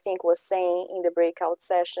Finn, I think, was saying in the breakout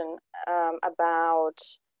session about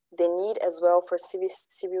the need as well for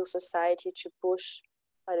civil society to push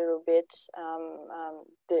a little bit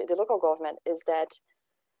the local government, is that,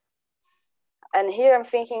 and here I'm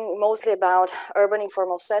thinking mostly about urban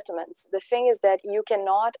informal settlements. The thing is that you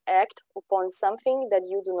cannot act upon something that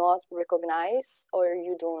you do not recognize or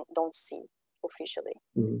you don't see officially.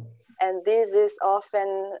 Mm-hmm. And this is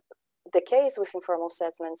often the case with informal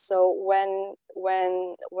settlements. So when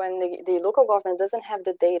the local government doesn't have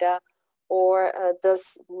the data or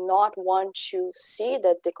does not want to see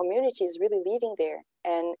that the community is really living there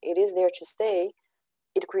and it is there to stay,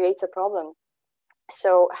 it creates a problem.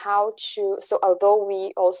 So although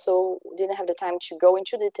we also didn't have the time to go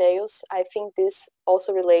into details, I think this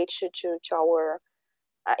also relates to our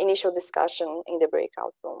initial discussion in the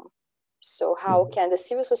breakout room. So how can the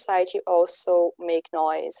civil society also make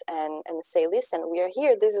noise and say, listen, we are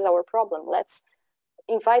here, this is our problem. Let's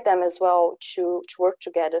invite them as well to work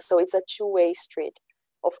together. So it's a two-way street.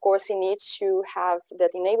 Of course, it needs to have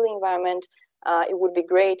that enabling environment. It would be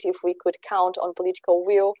great if we could count on political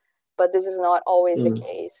will, but this is not always the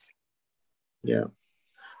case. Yeah,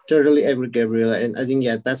 totally agree, Gabriela. And I think,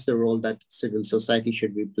 that's the role that civil society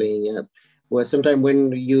should be playing. Where sometimes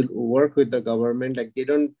when you work with the government, like they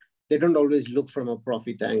don't always look from a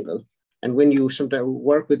profit angle. And when you sometimes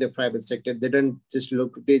work with the private sector, they don't just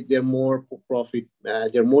look, they're more profit,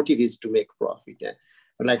 their motive is to make profit. Yeah.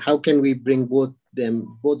 But like, how can we bring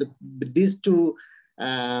these two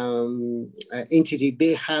entities,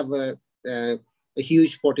 they have a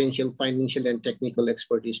huge potential financial and technical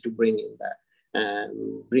expertise to bring in that.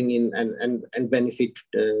 Bring in and benefit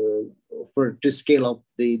to scale up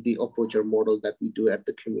the approach or model that we do at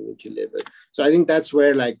the community level. So I think that's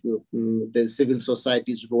where like the civil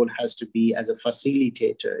society's role has to be as a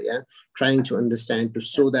facilitator, trying to understand, to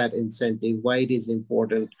show that incentive, why it is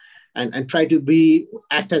important, and try to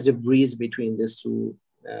act as a bridge between these two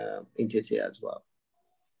entities as well.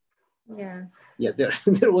 Yeah,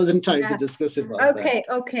 there wasn't time to discuss about that.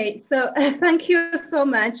 Okay. So thank you so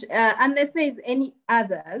much. Unless there is any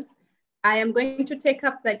others, I am going to take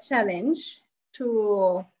up the challenge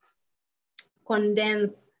to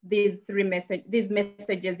condense these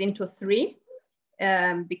messages into three.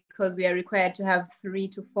 because we are required to have 3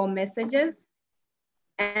 to 4 messages.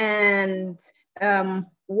 And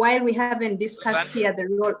while we haven't discussed here the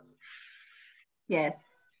role, yes.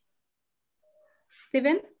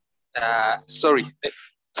 Stephen?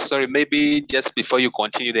 Sorry, maybe just before you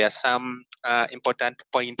continue, there are some important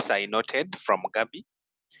points I noted from Gabi.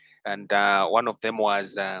 And one of them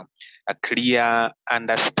was a clear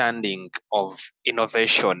understanding of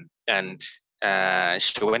innovation. And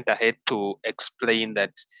she went ahead to explain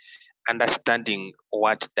that understanding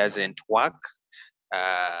what doesn't work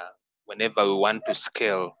whenever we want to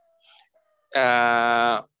scale.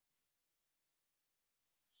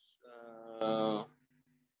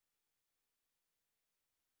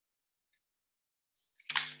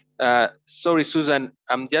 Sorry, Susan,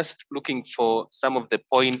 I'm just looking for some of the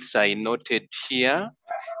points I noted here.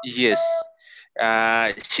 Yes,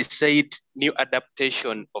 she said new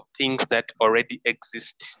adaptation of things that already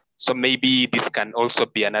exist. So maybe this can also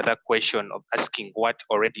be another question of asking what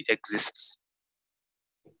already exists.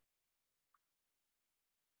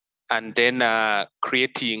 And then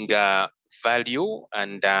creating value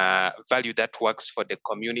and value that works for the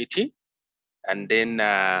community. And then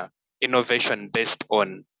innovation based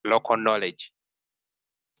on local knowledge.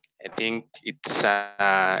 I think it's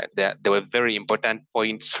there were very important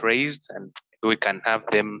points raised, and we can have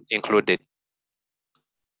them included.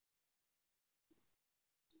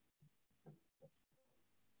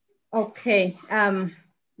 Okay,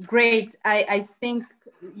 great. I think,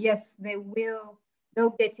 yes, they'll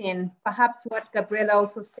get in. Perhaps what Gabriela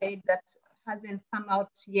also said that hasn't come out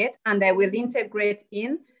yet, and I will integrate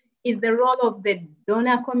in, is the role of the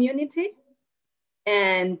donor community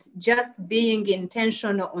and just being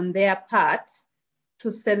intentional on their part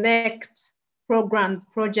to select programs,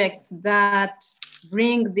 projects that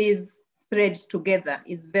bring these threads together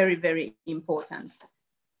is very, very important.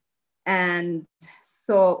 And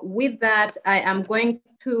so with that, I am going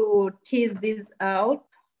to tease these out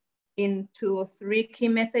into 3 key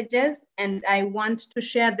messages, and I want to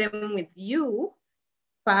share them with you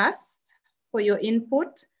first for your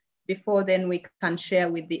input, before then we can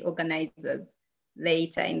share with the organizers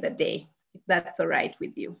later in the day, if that's all right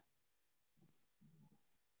with you.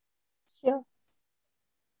 Sure.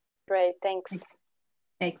 Great, thanks.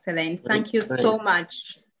 Excellent. Thank you so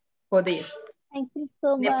much for this. Thank you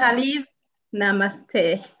so much. Nepalese,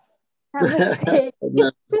 namaste. Namaste.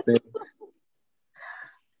 Namaste.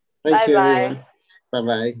 Thank you, everyone.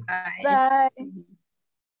 Bye-bye. Bye. Bye.